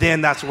that's good.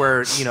 Then that's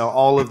where,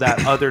 all of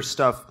that other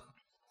stuff,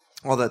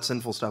 all that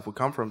sinful stuff would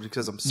come from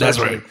because I'm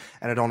searching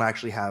and I don't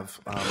actually have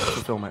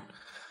fulfillment.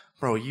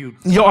 Bro,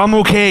 Yo, I'm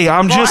okay.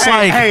 I'm just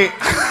hey.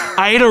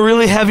 I ate a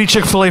really heavy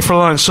Chick-fil-A for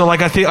lunch, so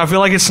like I feel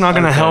like it's not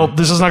gonna help.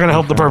 This is not gonna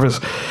help the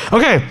purpose.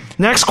 Okay,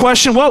 next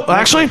question. Well,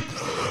 actually,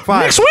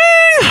 next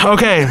week.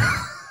 Okay,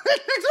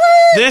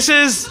 this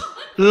is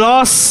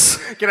Los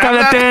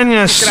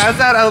Caleteños. Can I have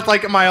that as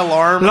like my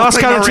alarm? Los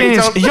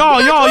Caleteños.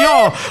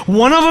 Yo.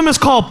 One of them is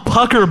called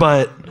Pucker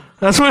Butt.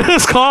 That's what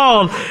it's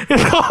called.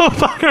 It's called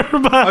Pucker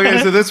Butt. Okay,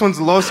 so this one's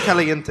Los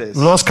Calientes.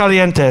 Los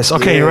Calientes.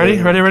 Okay, you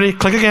ready? Ready?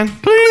 Click again.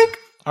 Click.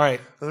 All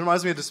right. That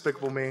reminds me of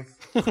Despicable Me.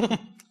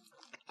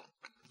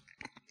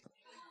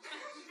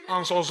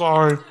 I'm so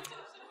sorry.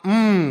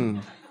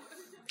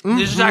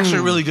 This is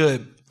actually really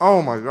good.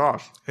 Oh my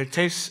gosh. It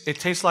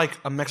tastes like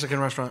a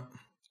Mexican restaurant.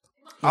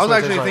 I was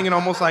actually thinking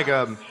almost like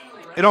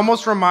it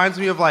almost reminds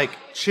me of like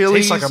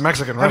Chili's. Tastes like a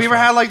Mexican restaurant. Have you ever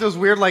had like those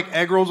weird like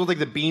egg rolls with like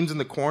the beans and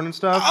the corn and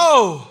stuff?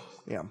 Oh.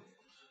 Yeah.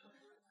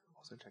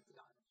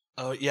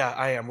 Oh yeah,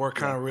 I am. We're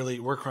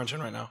we're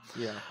crunching right now.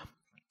 Yeah.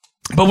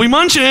 But we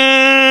munching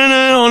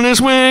on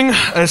this wing.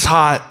 It's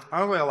hot. I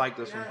don't really like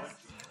this one.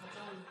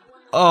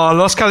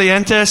 Los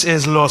Calientes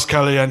is Los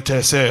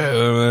Calientes.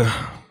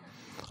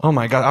 Oh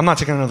my God, I'm not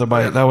taking another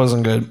bite. That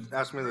wasn't good.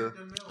 Ask me the.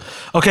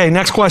 Okay,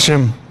 next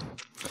question.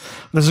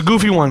 There's a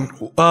goofy one.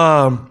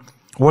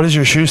 What is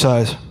your shoe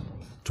size?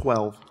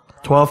 12.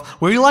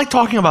 12. We like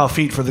talking about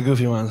feet for the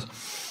goofy ones.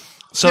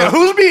 So yeah,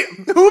 who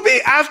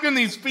be asking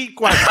these feet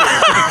questions?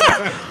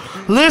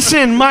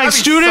 Listen, my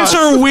students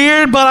are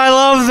weird, but I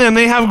love them.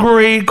 They have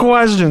great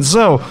questions.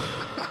 So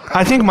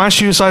I think my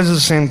shoe size is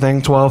the same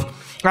thing,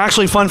 12.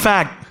 Actually, fun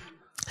fact.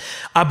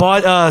 I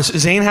bought,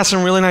 Zane has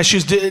some really nice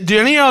shoes. Do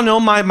any of y'all know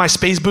my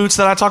space boots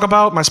that I talk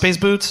about? My space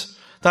boots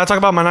that I talk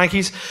about, my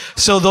Nikes?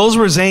 So those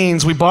were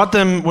Zane's. We bought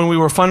them when we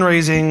were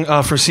fundraising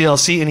for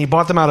CLC, and he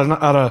bought them out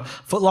of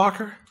Foot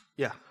Locker.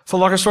 Yeah. Foot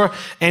Locker store.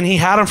 And he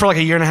had them for like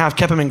a year and a half,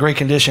 kept them in great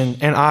condition,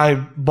 and I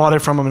bought it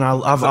from him, and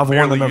I've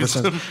worn them ever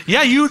since.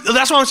 Yeah,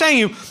 that's what I'm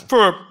saying.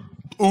 For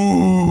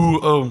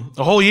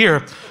a whole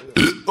year.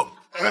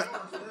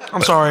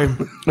 I'm sorry,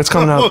 it's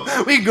coming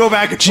up. We can go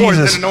back and forth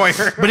and annoy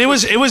her. But it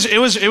was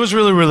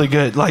really, really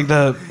good. Like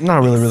not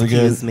really, really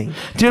good. Excuse me.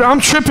 Dude, I'm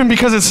tripping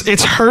because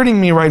it's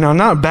hurting me right now.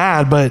 Not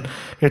bad, but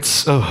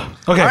it's okay.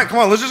 All right, come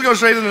on, let's just go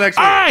straight to the next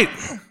one. All right.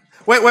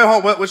 Wait,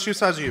 hold on. What shoe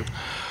size are you?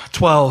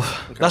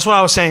 12. Okay. That's what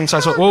I was saying.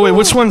 So wait,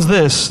 which one's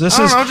this? This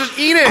is just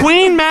eat it.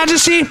 Queen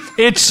Majesty.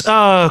 It's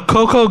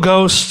Cocoa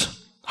Ghost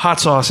hot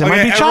sauce. It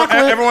might be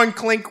chocolate. Everyone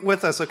clink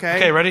with us, okay?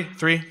 Okay, ready?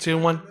 3, 2,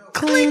 1.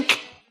 Clink.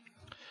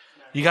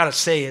 You gotta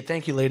say it.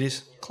 Thank you,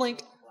 ladies.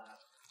 Clink.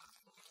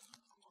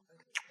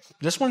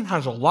 This one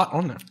has a lot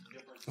on there.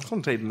 This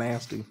one tastes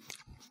nasty.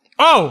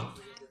 Oh!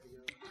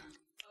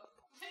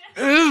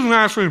 It is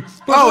nasty.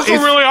 But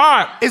it's really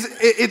hot.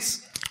 It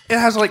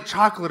has like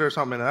chocolate or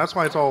something in it. That's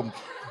why it's all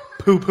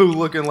poo-poo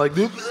looking like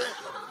this.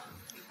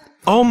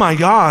 Oh my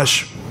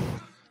gosh.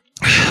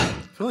 I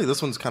feel like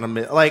this one's kind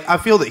of like I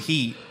feel the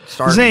heat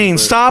starting. Zane,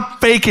 stop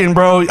faking,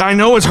 bro. I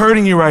know it's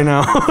hurting you right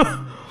now.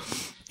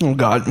 Oh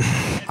God.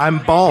 I'm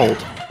bald.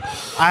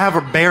 I have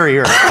a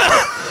barrier.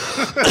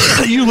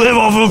 You live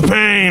off of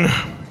pain.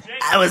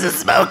 I was a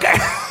smoker.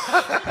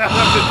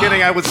 I'm just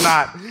kidding. I was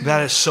not.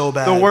 That is so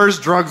bad. The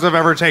worst drugs I've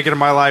ever taken in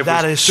my life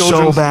That was is so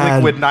children's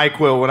bad. liquid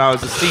NyQuil when I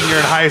was a senior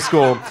in high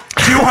school.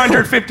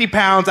 250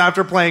 pounds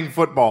after playing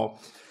football.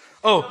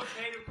 Oh.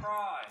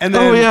 And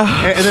then, Oh,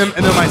 yeah. and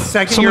then my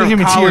second Someone year give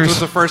of me college tears. was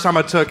the first time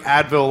I took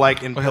Advil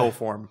like in pill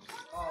form.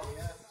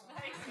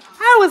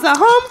 I was a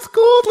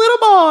homeschooled little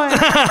boy.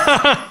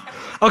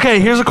 Okay,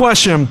 here's a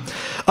question.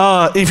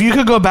 If you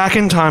could go back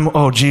in time,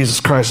 oh Jesus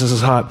Christ, this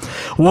is hot.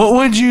 What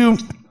would it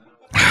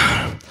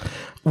be?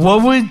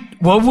 What would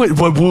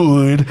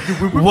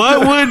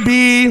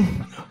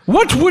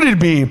it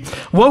be?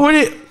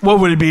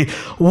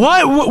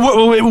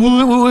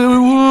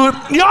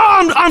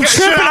 Yeah, I'm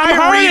tripping. I'm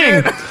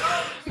hurting.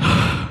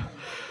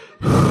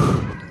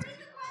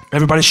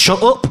 Everybody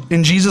shut up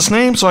in Jesus'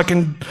 name so I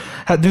can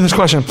do this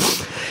question.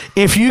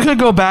 If you could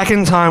go back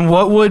in time,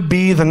 what would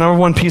be the number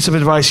one piece of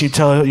advice you'd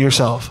tell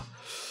yourself?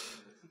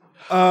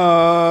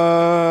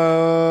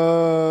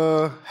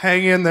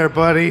 Hang in there,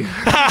 buddy.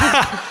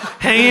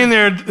 Hang in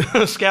there,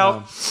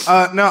 Scout.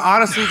 No,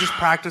 honestly, just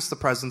practice the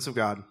presence of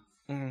God.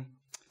 Mm-hmm.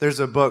 There's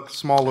a book,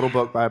 small little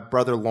book by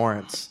Brother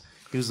Lawrence.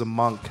 He was a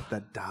monk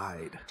that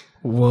died.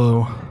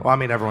 Whoa. Well, I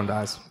mean, everyone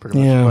dies, pretty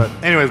much. Yeah. But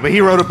anyways,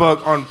 he wrote a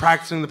book on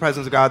practicing the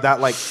presence of God that,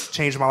 like,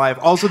 changed my life.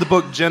 Also, the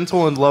book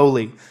Gentle and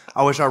Lowly.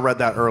 I wish I read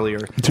that earlier.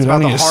 It's Dude,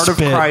 about I the need to heart of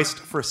spit. Christ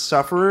for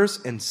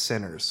sufferers and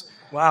sinners.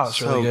 Wow, that's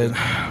So really good.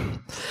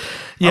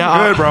 Yeah,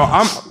 I'm good, bro.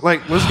 I'm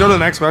like, let's go to the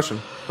next question.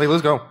 Like,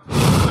 let's go.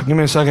 Give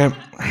me a second.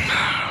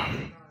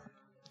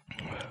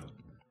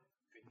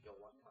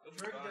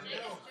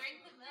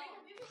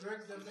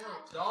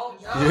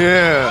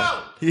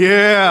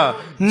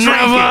 Yeah.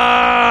 Never.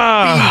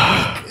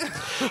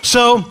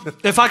 So,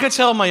 if I could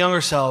tell my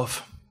younger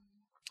self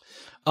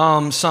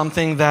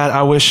something that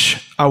I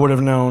wish I would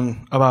have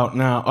known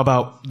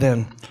about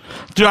then.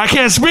 Dude, I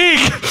can't speak.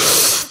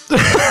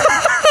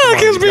 I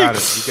can't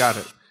speak. You got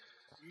it.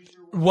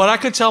 What I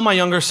could tell my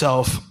younger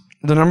self,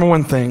 the number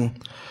one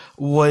thing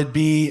would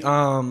be,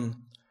 how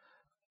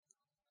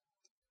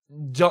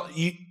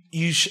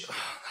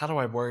do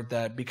I word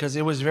that? Because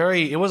it was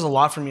a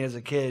lot for me as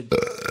a kid.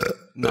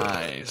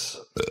 Nice.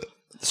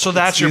 So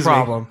that's Excuse your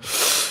problem.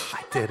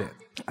 I did it.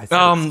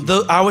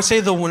 I would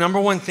say the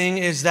number one thing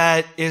is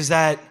that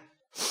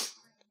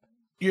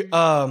you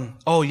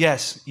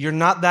you're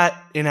not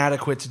that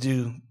inadequate to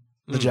do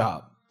the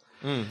job.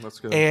 That's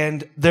good.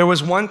 And there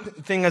was one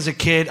thing as a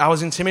kid, I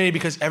was intimidated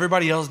because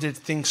everybody else did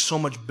things so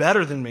much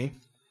better than me.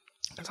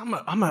 'Cause I'm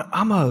a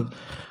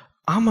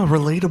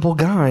relatable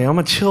guy. I'm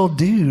a chill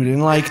dude,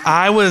 and like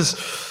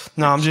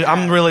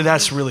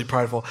that's really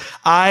prideful.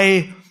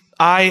 I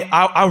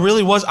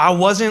really was. I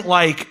wasn't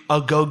like a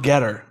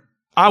go-getter.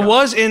 I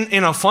was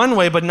in a fun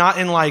way, but not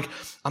in like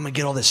I'm gonna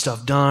get all this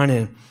stuff done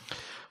and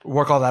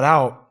work all that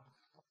out.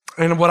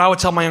 And what I would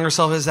tell my younger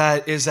self is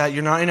that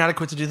you're not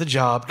inadequate to do the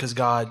job because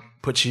God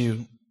put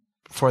you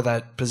for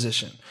that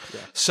position. Yeah.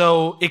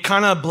 So it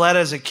kind of bled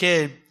as a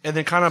kid, and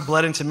then kind of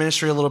bled into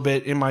ministry a little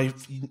bit in my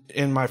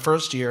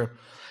first year.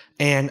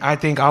 And I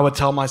think I would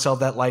tell myself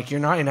that like you're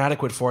not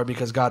inadequate for it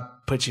because God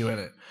put you in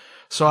it.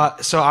 So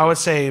I would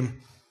say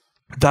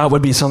that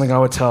would be something I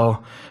would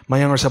tell my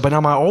younger self. But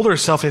now my older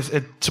self,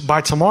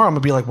 by tomorrow I'm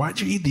gonna be like, why'd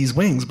you eat these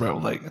wings, bro?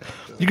 Like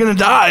you're gonna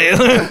die.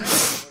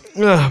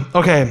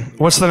 Okay,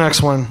 what's the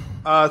next one?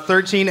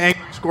 13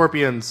 angry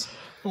scorpions.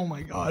 Oh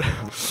my God.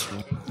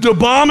 The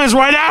bomb is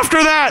right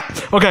after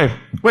that. Okay.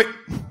 Wait.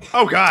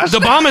 Oh gosh. The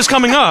bomb is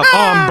coming up. Oh,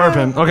 I'm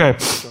burping. Okay.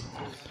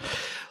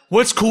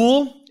 What's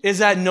cool is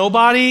that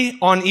nobody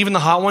on even the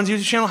Hot Ones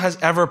YouTube channel has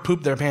ever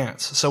pooped their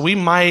pants. So we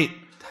might,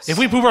 if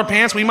we poop our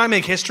pants, we might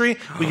make history.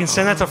 We can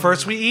send that to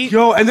First We Eat.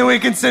 Yo, and then we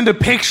can send a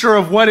picture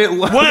of what the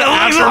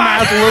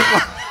aftermath look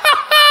like.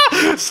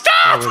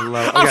 Stop!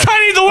 I'm trying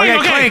to eat the wing.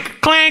 Okay.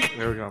 Clank.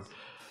 There we go.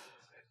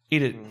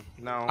 Eat it.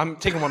 No. I'm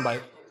taking one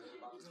bite.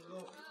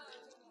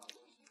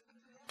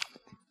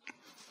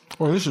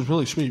 Oh, this is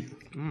really sweet.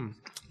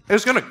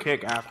 It's gonna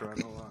kick after, I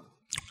know that.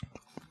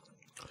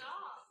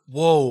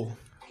 Whoa.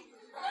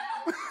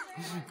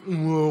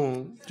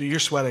 Whoa. Dude, you're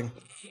sweating.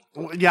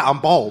 Yeah, I'm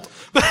bald.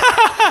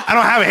 I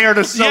don't have hair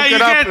to soak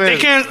it up. They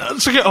can't.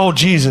 Oh,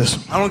 Jesus.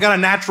 I don't got a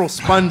natural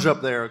sponge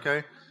up there,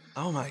 okay?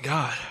 Oh, my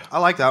God. I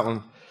like that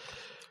one.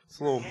 It's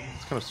kind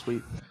of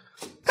sweet.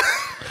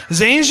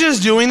 Zane's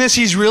just doing this.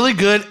 He's really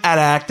good at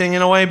acting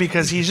in a way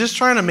because he's just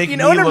trying to make me You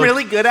know what I'm look...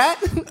 really good at?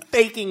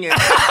 Faking it.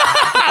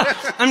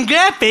 I'm good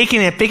at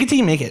faking it. Fake it till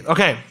you make it.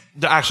 Okay.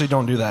 Actually,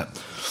 don't do that.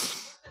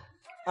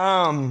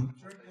 Oh.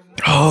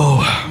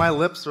 My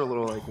lips are a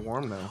little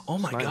warm now. Oh,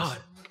 my Nice. God.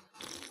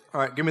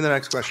 All right, give me the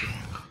next question.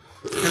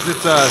 Because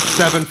it's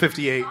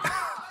 7:58.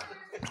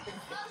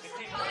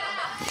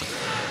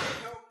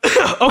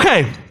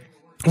 Okay.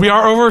 We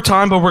are over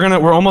time, but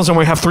we're almost done.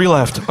 We have 3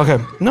 left. Okay.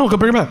 No, go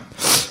bring it back.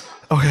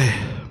 Okay.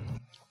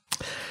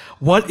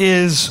 What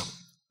is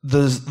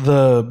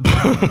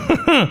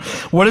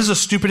what is the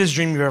stupidest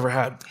dream you've ever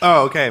had?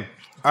 Oh, okay.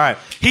 All right.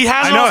 He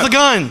has it off the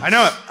gun. I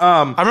know it.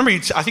 I remember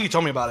I think you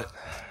told me about it.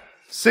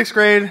 6th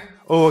grade.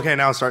 Oh, okay.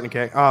 Now it's starting to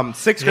kick.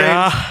 6th grade.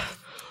 Yeah.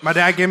 My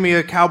dad gave me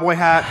a cowboy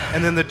hat,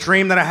 and then the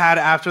dream that I had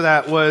after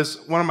that was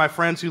one of my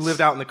friends who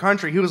lived out in the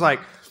country. He was like,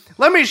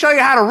 let me show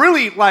you how to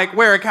really like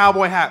wear a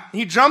cowboy hat.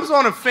 He jumps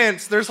on a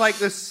fence. There's like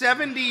the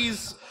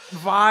 70s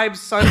vibe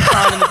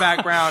sunshine in the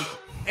background,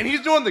 and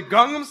he's doing the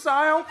Gangnam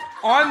Style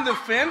on the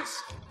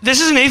fence.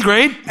 This is in 8th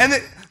grade? And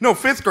then, no,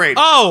 5th grade.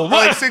 Oh,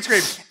 what? Like 6th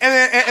grade.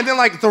 And then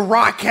like the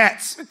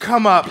Rockettes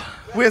come up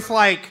with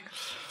like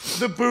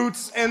the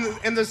boots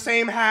and the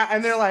same hat,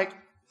 and they're like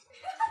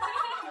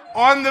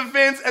on the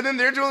fence, and then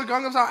they're doing the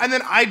Gangnam Style, and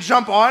then I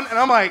jump on, and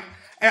I'm like,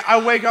 and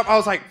I wake up, I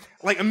was like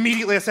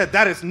immediately I said,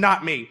 that is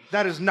not me.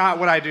 That is not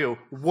what I do.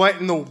 What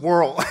in the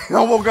world?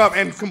 I woke up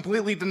and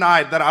completely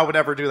denied that I would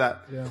ever do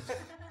that. Yeah.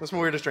 That's my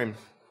weirdest dream.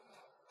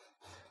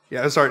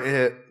 Yeah, it's starting to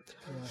hit.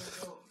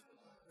 Yeah.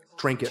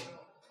 Drink it.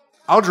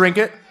 I'll drink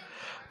it.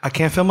 I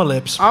can't feel my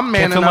lips. I'm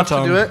man enough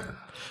to do it.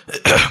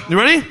 You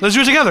ready? Let's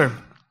do it together.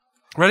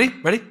 Ready?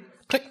 Ready?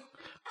 Click.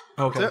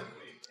 Okay. That's it.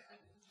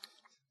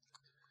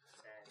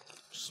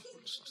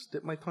 Just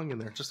dip my tongue in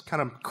there. Just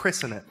kind of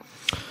christen it.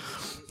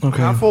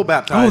 Okay. Not full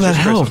baptized. Oh, that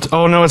helped.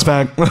 Oh, no, it's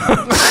back.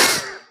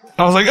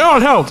 I was like, oh,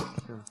 it helped.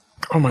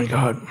 Oh, my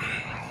God.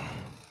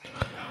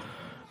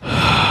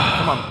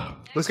 Come on.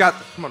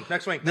 Come on.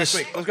 Next week. Let's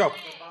go.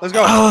 Let's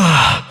go.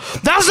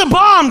 That's the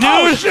bomb, dude.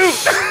 Oh, shoot.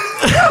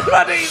 I'm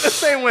about to eat the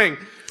same wing.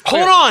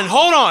 Hold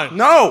on.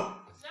 No.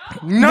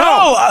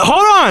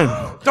 Hold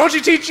on. Don't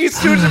you teach these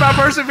students about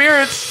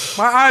perseverance?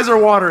 My eyes are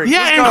watering.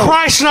 Yeah, and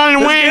Christ not in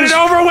wings. Get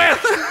it over with.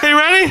 Hey,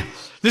 ready?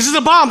 This is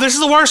the bomb. This is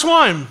the worst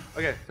one.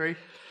 Okay, 3,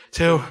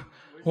 2,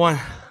 1.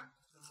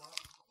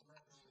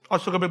 I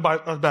took a big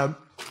bite. That's bad.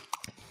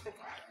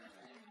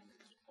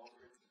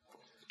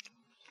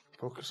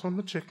 Focus on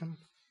the chicken,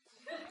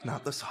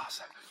 not the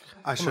sauce.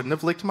 I shouldn't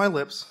have licked my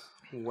lips.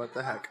 What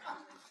the heck?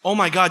 Oh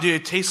my God, dude,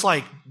 it tastes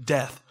like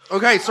death.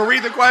 Okay, so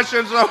read the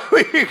question so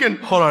you can...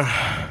 Hold on.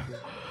 I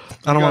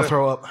don't want to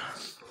throw up.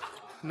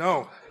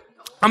 No.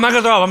 I'm not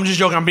going to throw up. I'm just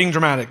joking. I'm being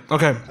dramatic.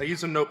 Okay. I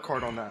used a note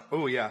card on that.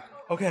 Oh, yeah.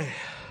 Okay.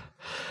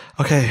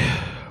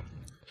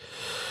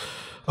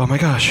 Oh my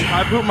gosh. If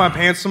I poop my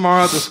pants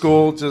tomorrow at the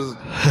school, just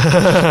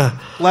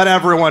let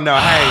everyone know.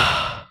 Hey,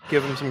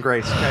 give them some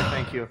grace. Okay,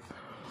 thank you.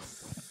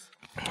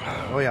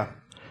 Oh, yeah.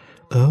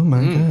 Oh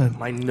my God.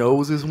 My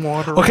nose is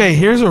watering. Okay,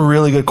 here's a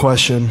really good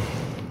question.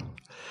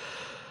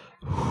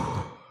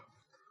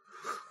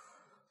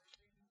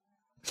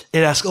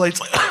 It escalates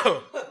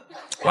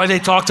like they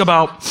talked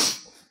about.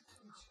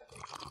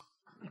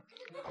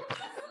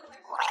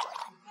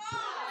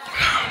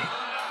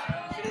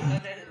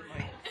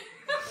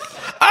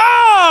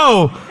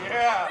 Oh!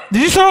 Yeah.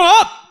 Did you throw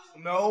up?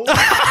 No.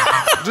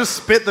 Just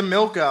spit the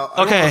milk out. I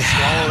don't Okay. want to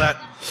swallow that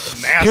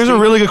nasty. Here's a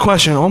really good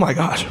question. Oh my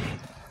gosh.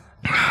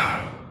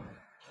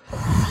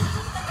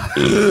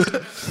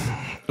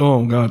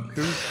 Oh God.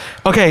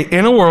 Okay,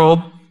 in a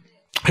world.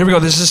 Here we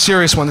go. This is a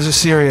serious one. This is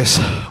serious.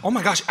 Oh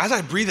my gosh. As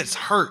I breathe, it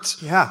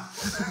hurts. Yeah.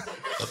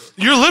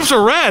 Your lips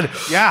are red.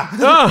 Yeah.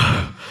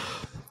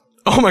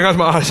 Oh my gosh,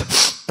 my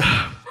eyes.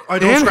 Oh,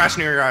 don't scratch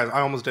near your eyes. I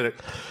almost did it.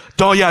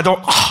 Don't.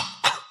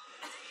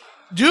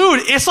 Dude,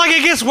 it's like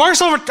it gets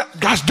worse over.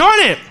 Gosh darn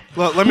it.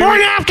 Well, let me More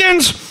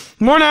napkins.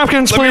 More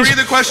napkins, Let please. me read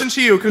the question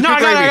to you. No, I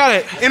got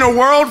it. In a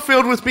world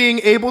filled with being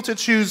able to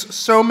choose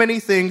so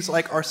many things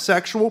like our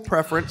sexual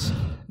preference,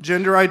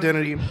 gender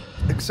identity,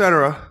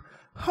 etc.,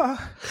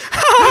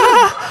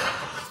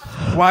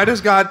 why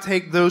does God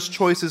take those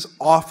choices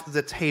off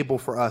the table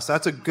for us?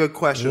 That's a good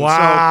question.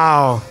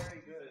 Wow.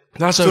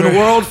 So in a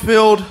world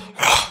filled,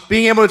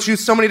 being able to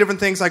choose so many different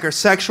things like our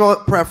sexual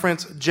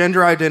preference,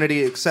 gender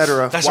identity,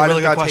 etc., why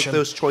does God take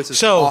those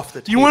choices off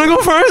the table? You want to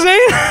go first,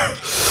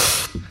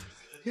 Zane?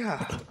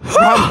 Yeah.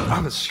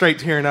 I'm straight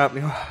tearing up.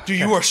 Dude,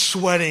 you are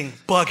sweating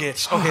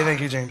buckets. Okay,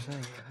 thank you, James.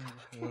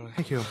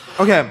 Thank you.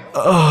 Okay.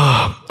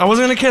 I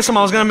wasn't gonna kiss him.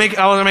 I was gonna make it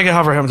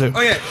hot for him too.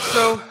 Okay,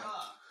 so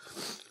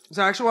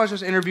I actually watched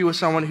this interview with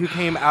someone who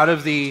came out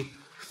of the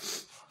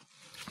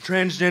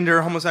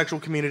transgender homosexual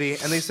community,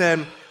 and they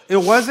said it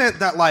wasn't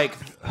that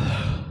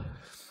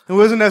it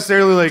wasn't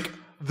necessarily like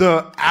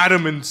the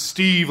Adam and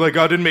Steve, like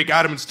God didn't make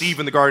Adam and Steve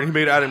in the garden, he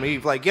made Adam and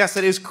Eve. Like, yes,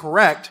 that is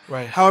correct.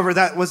 Right. However,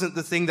 that wasn't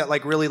the thing that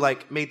really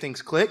made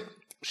things click.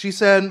 She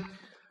said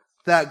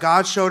that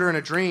God showed her in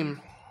a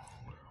dream.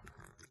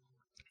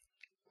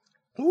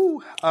 She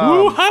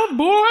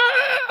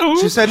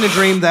said in a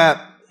dream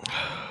that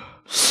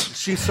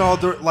she saw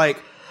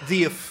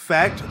the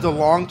effect, the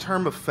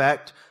long-term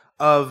effect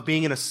of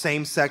being in a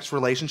same-sex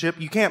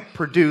relationship. You can't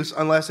produce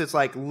unless it's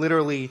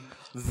literally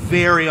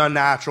very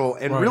unnatural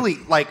and really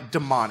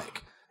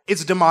demonic.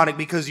 It's demonic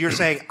because you're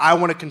saying, I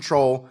want to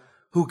control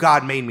who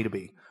God made me to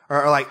be.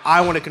 Or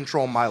I want to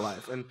control my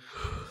life. And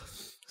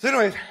so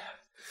anyway,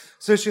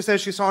 so she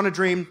says she saw in a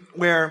dream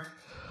where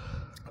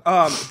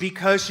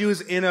because she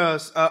was in a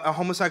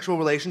homosexual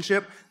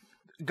relationship,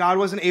 God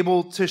wasn't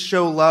able to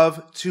show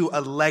love to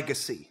a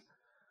legacy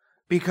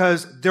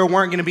because there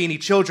weren't going to be any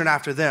children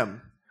after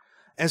them.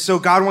 And so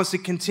God wants to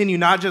continue,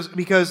 not just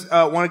because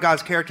one of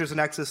God's characters in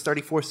Exodus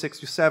 34,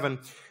 6-7,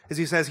 is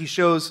he says he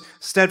shows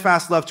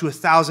steadfast love to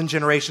 1,000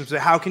 generations.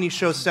 But how can you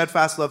show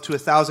steadfast love to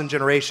 1,000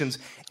 generations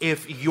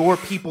if your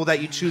people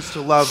that you choose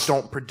to love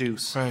don't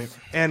produce? Right.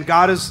 And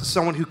God is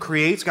someone who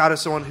creates. God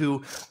is someone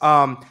who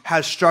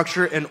has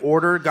structure and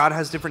order. God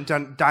has different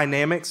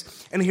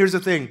dynamics. And here's the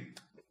thing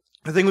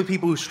with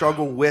people who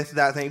struggle with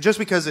that thing, just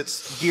because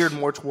it's geared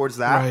more towards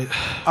that.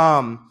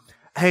 Right.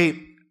 Hey,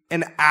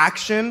 an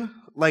action,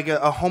 like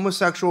a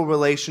homosexual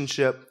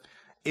relationship,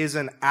 is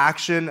an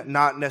action,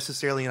 not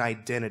necessarily an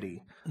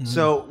identity. Mm-hmm.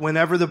 So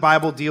whenever the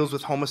Bible deals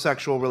with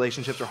homosexual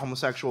relationships or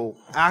homosexual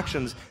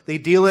actions, they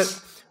deal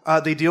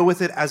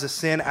with it as a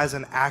sin, as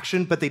an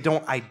action, but they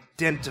don't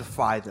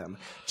identify them.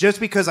 Just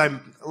because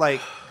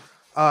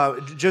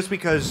just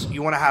because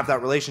you want to have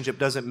that relationship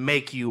doesn't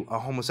make you a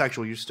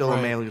homosexual. You're still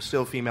a male, you're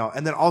still a female.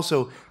 And then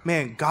also,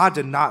 man, God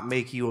did not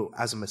make you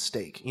as a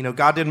mistake.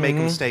 God didn't make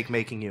a mistake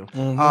making you.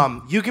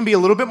 Mm-hmm. You can be a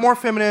little bit more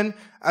feminine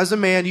as a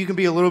man. You can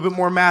be a little bit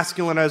more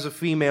masculine as a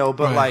female.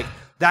 But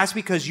that's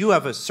because you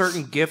have a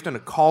certain gift and a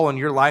call in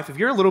your life. If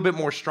you're a little bit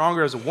more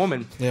stronger as a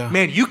woman,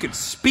 man, you can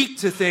speak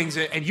to things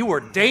and you are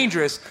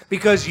dangerous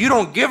because you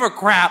don't give a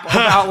crap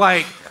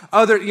about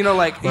other, you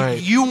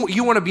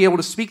want to be able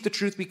to speak the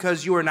truth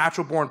because you are a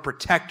natural born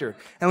protector.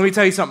 And let me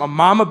tell you something, a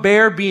mama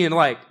bear being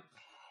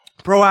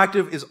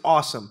proactive is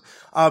awesome.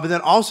 But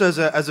then also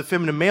as a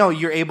feminine male,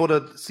 you're able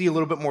to see a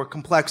little bit more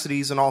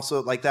complexities and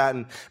also like that.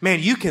 And man,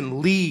 you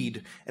can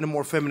lead in a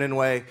more feminine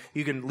way.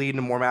 You can lead in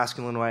a more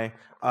masculine way.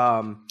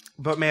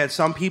 But man,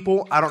 some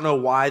people, I don't know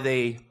why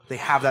they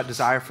have that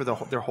desire for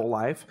their whole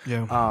life.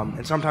 Yeah.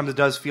 And sometimes it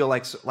does feel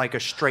like a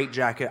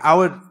straitjacket. I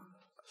would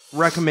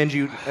recommend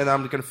you, and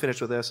I'm going to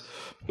finish with this.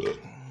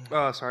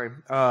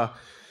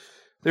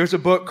 There's a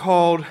book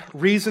called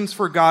Reasons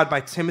for God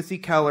by Timothy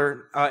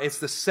Keller. It's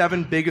the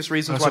 7 biggest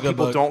reasons why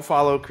people don't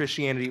follow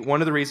Christianity.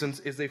 One of the reasons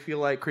is they feel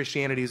like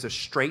Christianity is a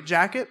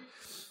straitjacket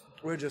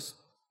where it just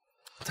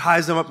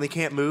ties them up and they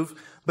can't move.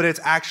 But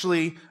it's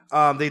actually,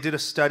 they did a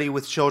study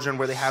with children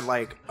where they had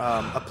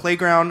a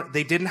playground.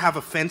 They didn't have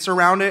a fence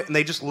around it, and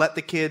they just let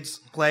the kids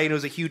play, and it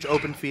was a huge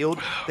open field.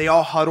 They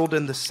all huddled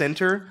in the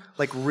center,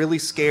 really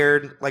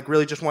scared,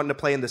 really just wanting to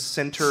play in the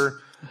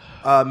center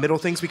middle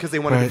things because they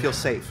wanted to feel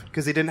safe,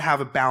 because they didn't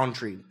have a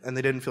boundary, and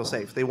they didn't feel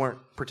safe. They weren't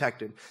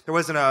protected. There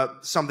wasn't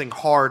something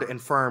hard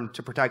and firm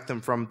to protect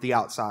them from the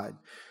outside.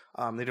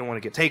 They didn't want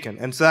to get taken.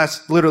 And so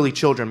that's literally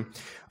children.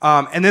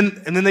 And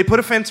then they put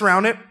a fence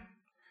around it.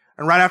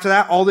 And right after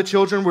that, all the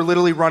children were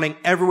literally running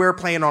everywhere,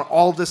 playing on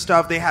all this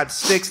stuff. They had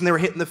sticks, and they were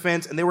hitting the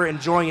fence, and they were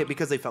enjoying it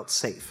because they felt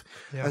safe.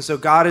 Yeah. And so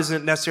God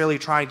isn't necessarily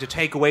trying to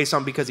take away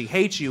something because he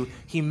hates you.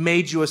 He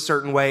made you a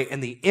certain way,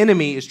 and the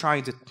enemy is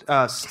trying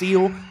to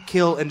steal,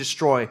 kill, and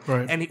destroy.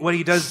 Right. And what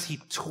he does is he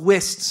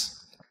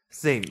twists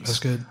things. That's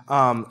good.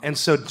 And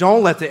so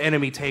don't let the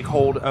enemy take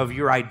hold of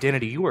your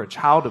identity. You are a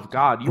child of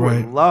God. You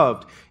are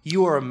loved.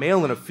 You are a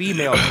male and a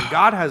female, and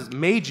God has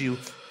made you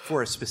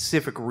for a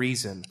specific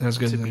reason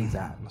to be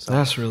that. So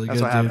that's really good,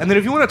 dude. And then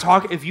if you want to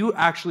talk, if you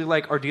actually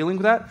are dealing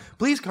with that,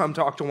 please come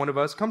talk to one of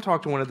us. Come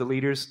talk to one of the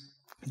leaders.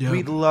 Yeah.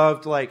 We'd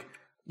love to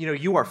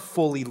you are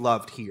fully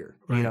loved here.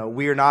 Right.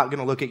 We are not going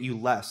to look at you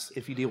less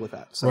if you deal with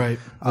that. So, right.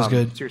 That's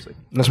good. Seriously.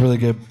 That's really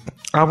good.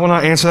 I will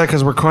not answer that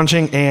because we're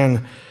crunching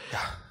and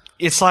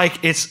it's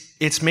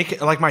making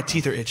my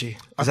teeth are itchy.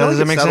 Does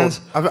that make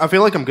sense? I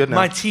feel like I'm good now.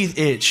 My teeth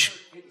itch.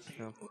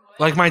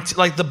 Like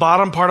the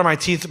bottom part of my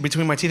teeth,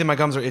 between my teeth and my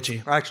gums are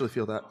itchy. I actually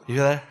feel that. You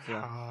feel that?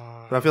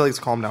 Yeah. But I feel like it's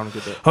calmed down a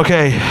good bit.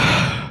 Okay.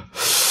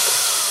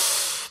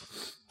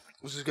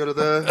 Let's just go to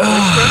the next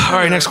question. All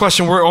right, next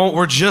question.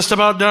 We're just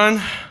about done,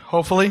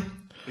 hopefully.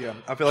 Yeah,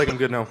 I feel like I'm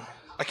good now.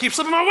 I keep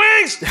slipping my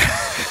wings!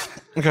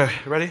 Okay,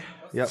 you ready?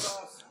 Yep.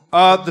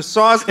 The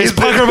sauce is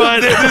pucker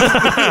butt.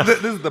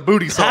 This is the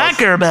booty sauce.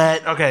 Pucker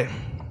butt. Okay.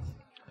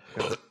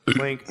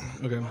 Link.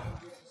 Okay.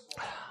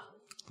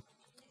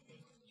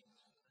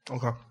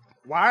 Okay.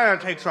 Why did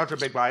I take such a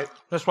big bite?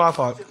 That's what I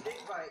thought. This is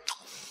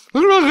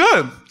really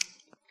good.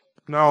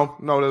 No,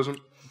 it doesn't.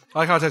 I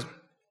like how it tastes.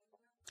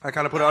 I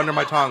kind of put it under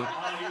my tongue.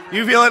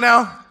 You feel it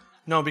now?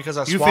 No, because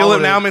I swallowed it. You feel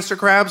it now, Mr.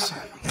 Krabs?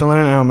 Feeling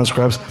it now, Mr.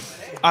 Krabs.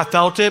 I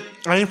felt it.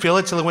 I didn't feel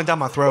it till it went down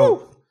my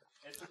throat.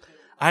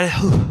 I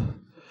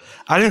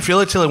didn't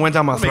feel it till it went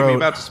down my throat. Maybe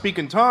about to speak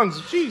in tongues.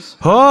 Jeez.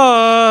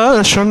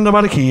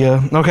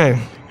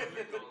 Okay.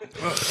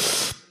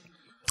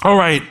 All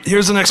right.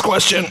 Here's the next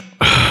question.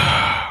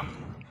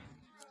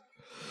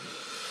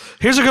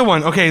 Here's a good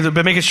one. Okay,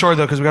 but make it short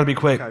though, because we got to be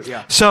quick. Okay,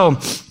 yeah. So,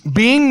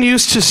 being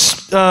used to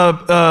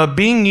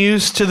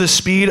the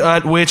speed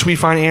at which we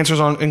find answers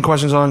in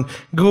questions on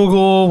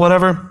Google,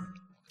 whatever,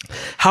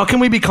 how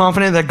can we be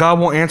confident that God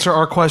will answer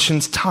our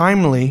questions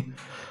timely?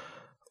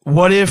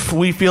 What if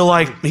we feel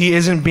like He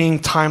isn't being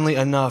timely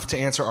enough to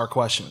answer our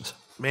questions?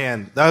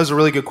 Man, that was a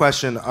really good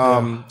question.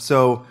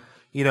 So,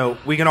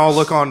 we can all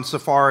look on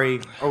Safari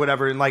or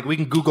whatever, and we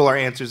can Google our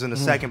answers in a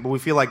second, but we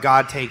feel like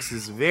God takes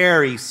His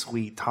very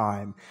sweet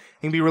time.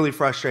 It can be really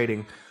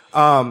frustrating.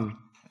 One,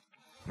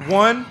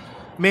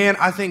 man,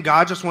 I think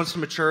God just wants to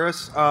mature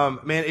us.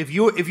 Man, if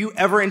you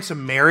ever into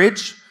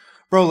marriage,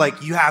 bro,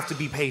 you have to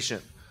be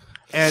patient.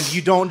 And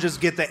you don't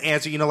just get the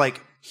answer,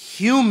 like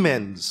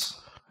humans.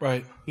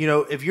 Right.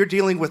 If you're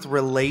dealing with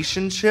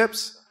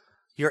relationships,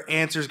 your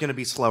answer is going to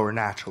be slower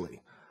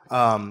naturally.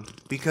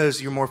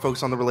 Because you're more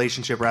focused on the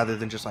relationship rather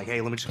than just like,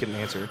 hey, let me just get an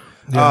answer.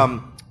 Yeah.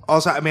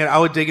 Also, I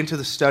would dig into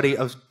the study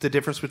of the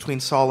difference between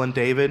Saul and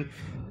David.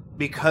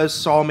 Because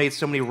Saul made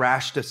so many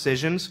rash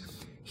decisions,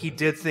 he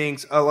did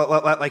things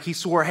like he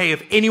swore, hey,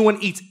 if anyone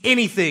eats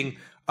anything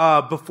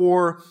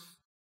before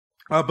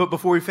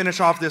we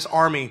finish off this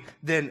army,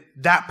 then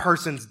that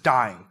person's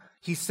dying.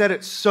 He said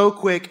it so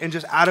quick and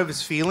just out of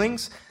his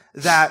feelings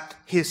that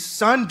his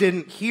son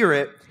didn't hear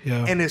it,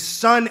 and his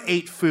son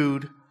ate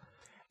food.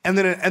 And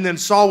then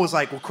Saul was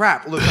like, well,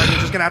 crap, looks like I'm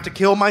just going to have to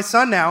kill my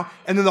son now.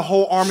 And then the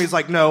whole army's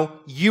like, no,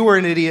 you were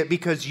an idiot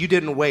because you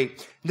didn't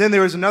wait. And then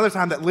there was another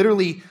time that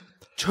literally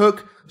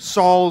took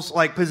Saul's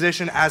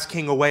position as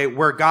king away,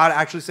 where God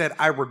actually said,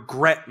 I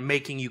regret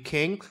making you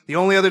king. The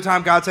only other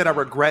time God said I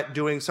regret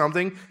doing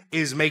something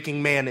is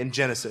making man in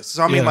Genesis.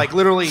 So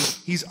literally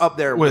he's up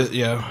there with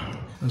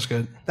that's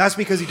good. That's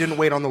because he didn't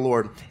wait on the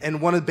Lord.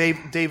 And one of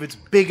David's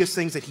biggest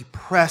things that he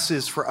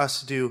presses for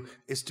us to do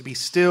is to be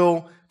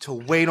still, to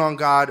wait on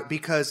God,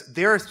 because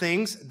there are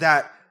things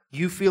that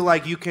you feel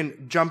like you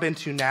can jump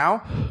into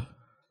now.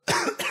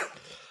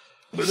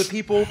 But the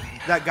people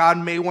that God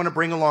may want to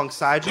bring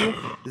alongside you,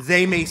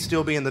 they may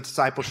still be in the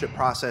discipleship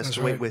process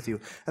to wait with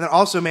you. And then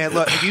also, man,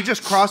 look, if you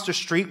just cross the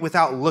street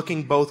without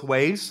looking both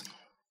ways,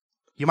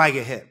 you might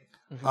get hit.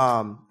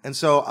 And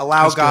so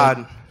allow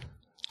God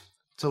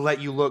to let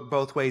you look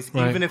both ways,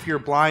 even if you're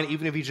blind,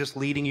 even if he's just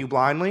leading you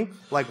blindly.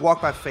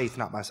 Walk by faith,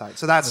 not by sight.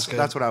 So that's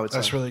what I would say.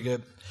 That's really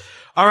good.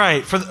 All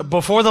right,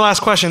 before the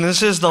last question,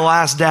 this is the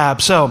last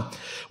dab. So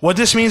what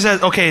this means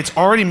is, okay, it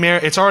already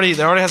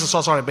has the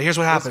sauce on it, but here's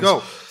what happens.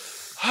 Let's go.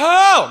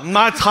 Oh,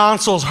 my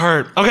tonsils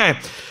hurt. Okay,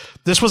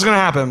 this was going to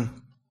happen.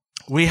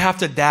 We have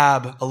to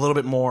dab a little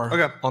bit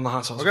more on the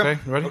hot sauce. Okay,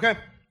 you ready?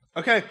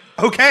 Okay.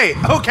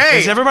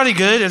 Is everybody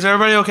good? Is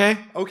everybody okay?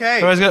 Okay.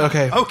 Everybody's good?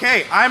 Okay.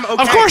 Okay, I'm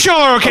okay. Of course y'all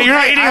are okay. You're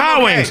not eating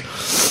hot wings.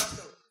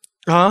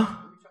 Huh?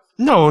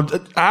 No,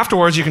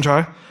 afterwards you can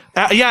try.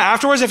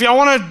 Afterwards, if y'all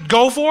want to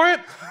go for it,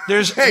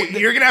 there's... Hey,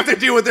 you're going to have to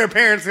deal with their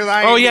parents. You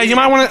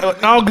might want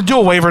to... I'll do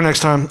a waiver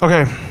next time.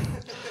 Okay.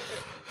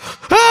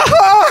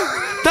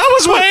 That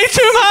was way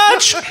too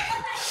much.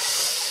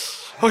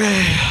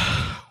 Okay.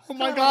 Oh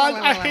my God,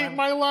 I hate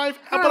my life,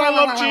 but I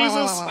love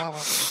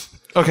Jesus.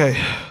 Okay.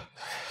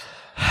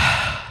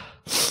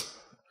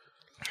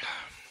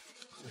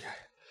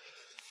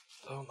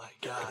 Oh my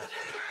God.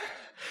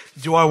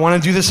 Do I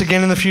want to do this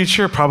again in the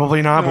future?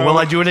 Probably not, but will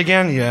I do it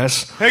again?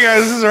 Yes. Hey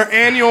guys, this is our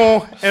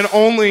annual and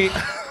only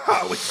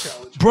Hot Wings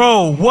Challenge.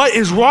 Bro, what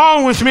is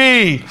wrong with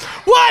me?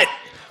 What?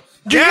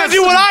 You gotta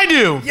do what I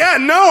do. Yeah,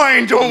 no, I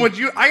ain't doing what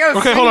you... I gotta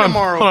sing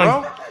tomorrow,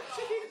 bro.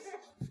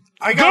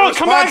 I got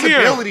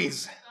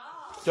responsibilities.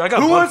 Dude,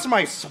 Who wants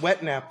my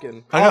sweat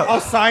napkin?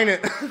 I'll sign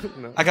it.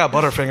 No. I got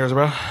Butterfingers,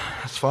 bro.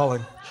 It's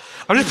falling.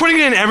 I'm just putting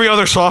it in every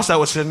other sauce that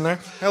was sitting there.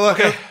 Hey, look,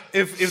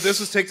 if this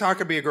was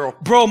TikTok, I'd be a girl.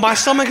 Bro, my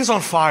stomach is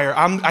on fire.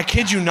 I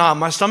kid you not.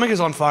 My stomach is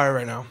on fire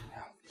right now.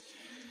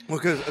 Well,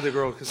 because of the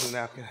girl, because of the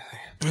napkin.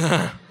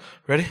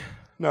 Ready?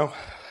 No.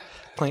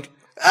 Plank.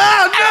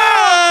 Oh,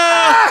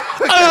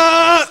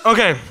 no!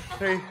 Okay.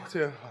 3,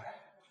 2.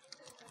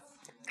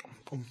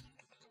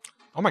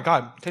 Oh my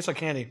God, it tastes like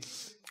candy.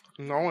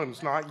 No,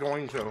 it's not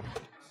going to.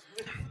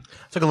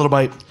 Take a little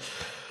bite.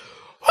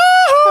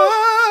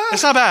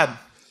 It's not bad.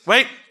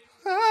 Wait.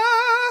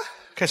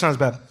 Okay, it's not as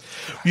bad.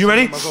 You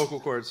ready? My vocal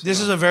cords. This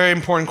is a very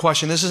important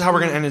question. This is how we're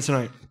going to end it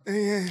tonight.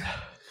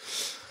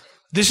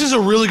 This is a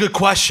really good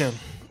question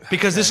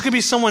because this could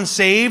be someone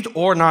saved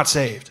or not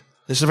saved.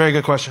 This is a very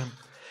good question.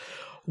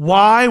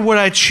 Why would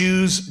I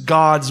choose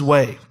God's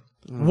way?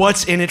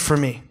 What's in it for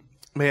me?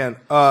 Man,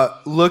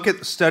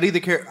 study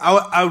the character.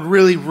 I would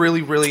really,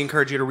 really, really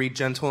encourage you to read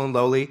Gentle and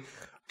Lowly.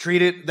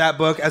 Treat that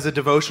book as a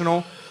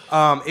devotional.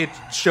 It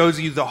shows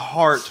you the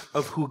heart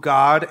of who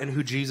God and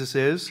who Jesus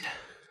is.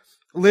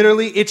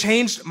 Literally, it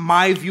changed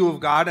my view of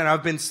God, and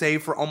I've been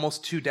saved for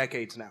almost 2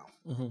 decades now.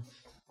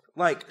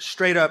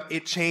 Straight up,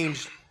 it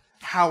changed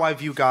how I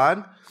view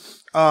God.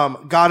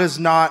 God is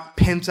not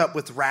pent up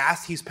with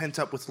wrath. He's pent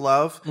up with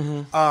love.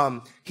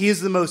 He is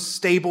the most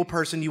stable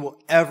person you will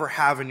ever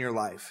have in your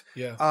life.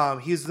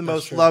 He is the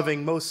most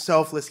loving, most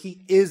selfless.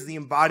 He is the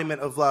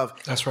embodiment of love.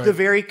 That's right. The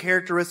very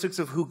characteristics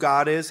of who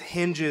God is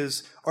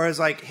hinges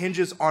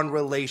on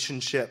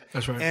relationship.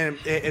 That's right. And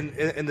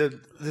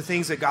the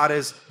things that God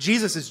is.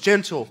 Jesus is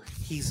gentle.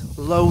 He's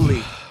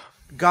lowly.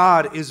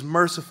 God is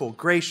merciful,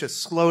 gracious,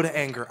 slow to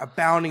anger,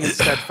 abounding in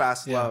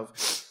steadfast love.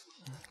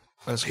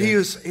 He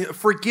is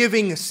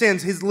forgiving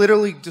sins. His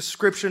literally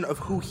description of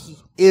who he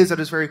is at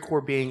his very core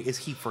being is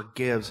he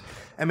forgives.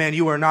 And man,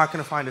 you are not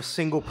going to find a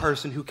single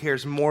person who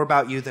cares more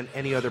about you than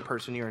any other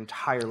person in your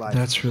entire life.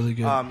 That's really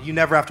good. You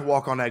never have to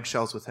walk on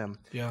eggshells with him.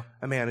 Yeah.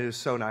 And man, it is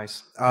so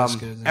nice. That's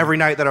good, man. Every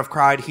night that I've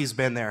cried, he's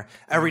been there.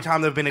 Every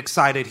time they've been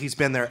excited, he's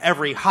been there.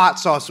 Every hot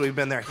sauce we've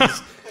been there,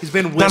 he's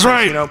been with That's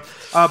us,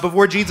 right.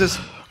 Before Jesus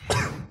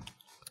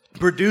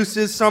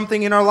produces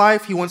something in our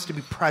life. He wants to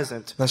be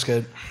present. That's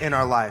good. In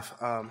our life.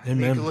 Amen.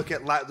 You can look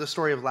at the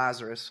story of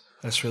Lazarus.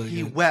 That's really good.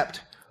 He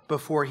wept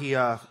before he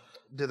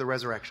did the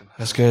resurrection.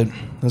 That's good.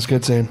 That's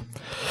good, Zane.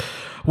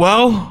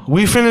 Well,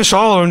 we finished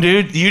all of them,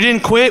 dude. You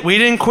didn't quit. We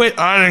didn't quit.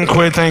 I didn't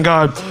quit, thank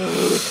God.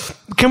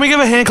 Can we give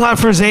a hand clap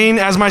for Zane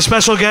as my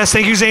special guest?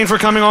 Thank you, Zane, for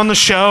coming on the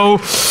show.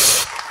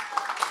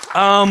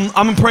 I'm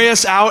going to pray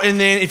us out, and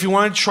then if you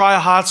want to try a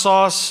hot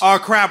sauce. Oh,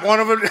 crap. One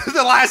of them,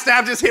 the last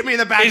stab just hit me in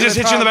the back of the throat. It just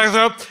hit you in the back of the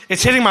throat.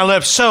 It's hitting my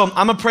lips. So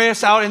I'm going to pray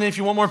us out, and then if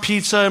you want more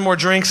pizza and more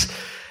drinks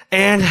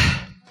and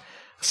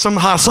some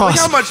hot sauce.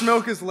 Look how much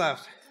milk is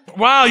left.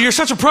 Wow, you're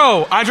such a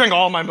pro. I drank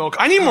all my milk.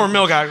 I need more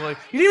milk, actually.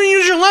 You didn't even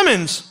use your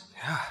lemons.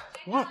 Yeah.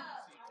 What?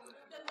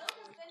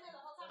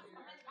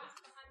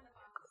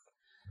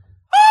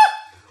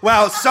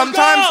 Well,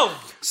 sometimes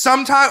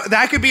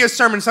that could be a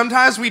sermon.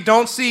 Sometimes we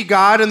don't see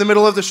God in the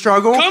middle of the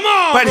struggle. Come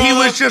on, but brother. He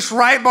was just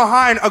right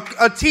behind.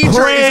 A teacher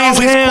Praise is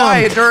always him.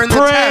 quiet during the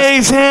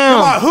Praise test. him.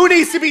 Come on, who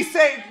needs to be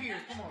saved here?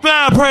 Come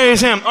on.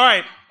 Praise him. All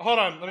right, hold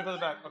on. Let me put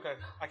it back. Okay,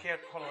 I can't.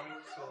 Hold on.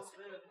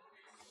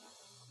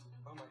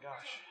 Oh my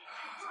gosh.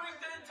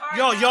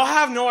 Y'all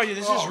have no idea.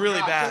 This is really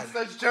bad.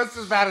 That's just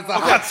as bad as the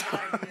hot sauce.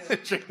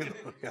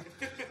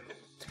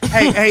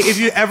 Hey, if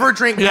you ever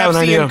drink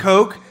Pepsi and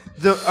Coke,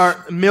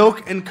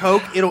 milk and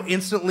Coke, it'll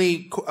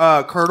instantly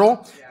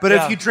curdle. But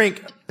if you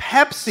drink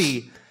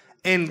Pepsi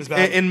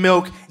and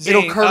milk, Zane,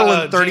 it'll curdle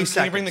in 30 seconds.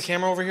 Can you bring the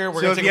camera over here?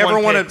 We're going to take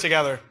one hit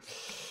together.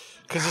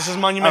 Because this is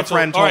monumental. A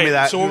friend told me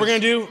that. So what we're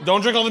going to do,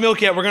 don't drink all the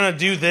milk yet. We're going to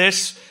do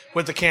this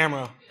with the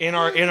camera in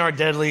our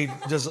deadly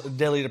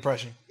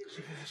depression.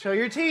 Show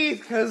your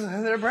teeth, because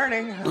they're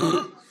burning.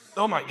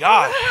 Oh, my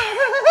God.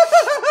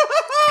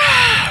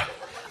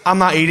 I'm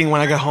not eating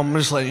when I get home. I'm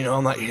just letting you know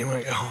I'm not eating when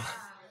I get home.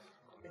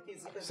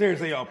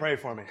 Seriously, y'all, pray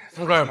for me.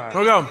 Okay, here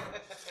we go.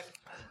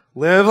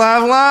 Live,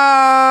 laugh,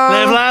 love.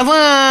 Live, laugh,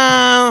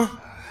 love.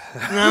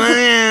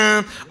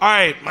 All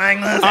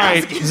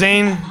right,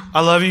 Zane,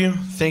 I love you.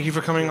 Thank you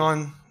for coming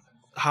on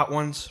Hot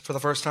Ones for the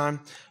first time.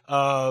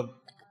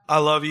 I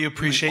love you.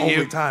 Appreciate you.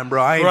 Only time,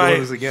 bro. I ain't doing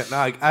this again. No,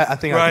 I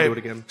think I can do it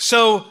again.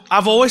 So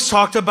I've always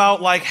talked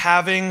about like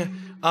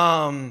having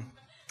a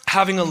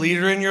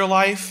leader in your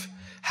life,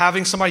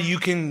 having somebody you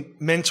can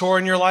mentor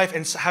in your life,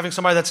 and having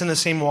somebody that's in the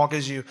same walk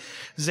as you.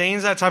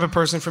 Zane's that type of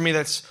person for me.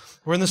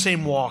 We're in the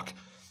same walk,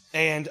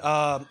 and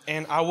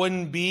I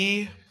wouldn't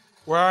be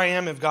where I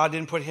am if God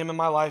didn't put him in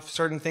my life.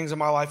 Certain things in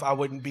my life, I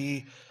wouldn't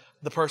be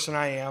the person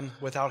I am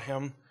without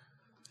him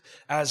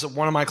as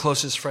one of my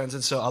closest friends.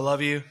 And so I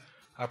love you.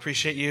 I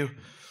appreciate you,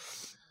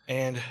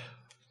 and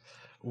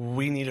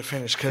we need to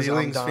finish because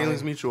I'm dying.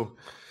 Feelings mutual.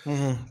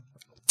 Mm-hmm.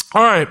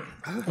 All right.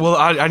 Well,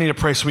 I need to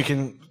pray so we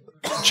can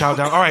chow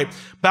down. All right.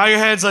 Bow your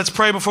heads. Let's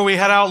pray before we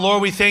head out.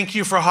 Lord, we thank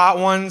you for Hot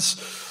Ones.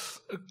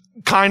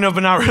 Kind of,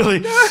 but not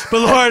really.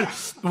 But Lord,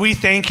 we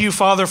thank you,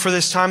 Father, for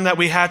this time that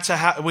we got to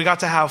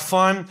have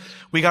fun.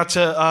 We got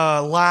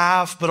to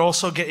laugh, but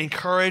also get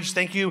encouraged.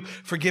 Thank you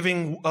for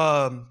giving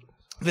the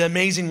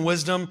amazing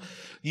wisdom,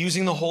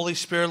 using the Holy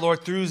Spirit,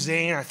 Lord, through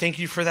Zane. I thank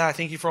you for that. I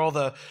thank you for all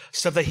the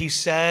stuff that he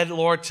said,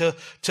 Lord, to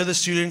the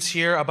students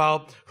here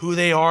about who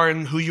they are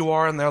and who you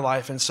are in their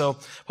life. And so,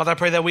 Father, I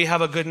pray that we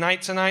have a good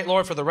night tonight,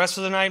 Lord, for the rest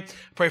of the night.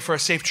 I pray for a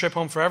safe trip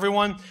home for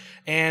everyone.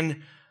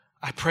 And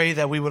I pray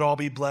that we would all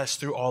be blessed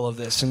through all of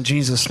this. In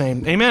Jesus'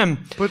 name, amen.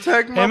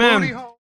 Protect my booty hole.